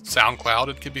lives on SoundCloud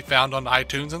and can be found on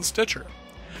iTunes and Stitcher.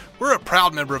 We're a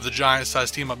proud member of the Giant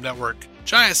Size Team Up Network,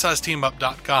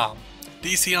 GiantSizeTeamUp.com.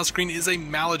 DC On Screen is a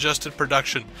maladjusted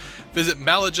production. Visit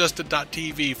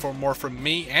maladjusted.tv for more from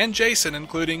me and Jason,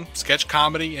 including sketch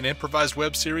comedy and improvised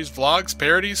web series, vlogs,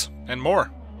 parodies, and more.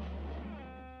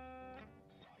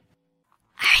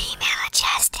 Are you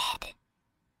maladjusted?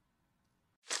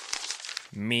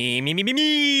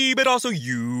 Me, but also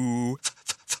you.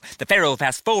 The Pharaoh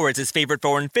fast forwards his favorite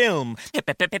foreign film,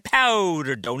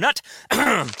 Powder Donut.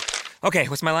 Okay,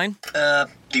 what's my line?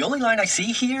 The only line I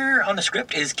see here on the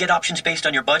script is get options based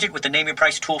on your budget with the Name Your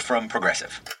Price tool from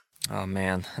Progressive. Oh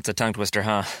man, that's a tongue twister,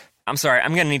 huh? I'm sorry,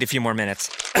 I'm gonna need a few more minutes.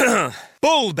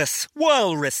 Bulbous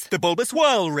Walrus, the Bulbous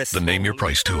Walrus. The Name Your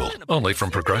Price tool, only from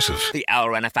Progressive. The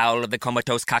owl ran afoul of the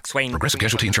comatose coxswain. Progressive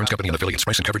Casualty Insurance Company and affiliates.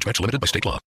 Price and coverage match limited by state law.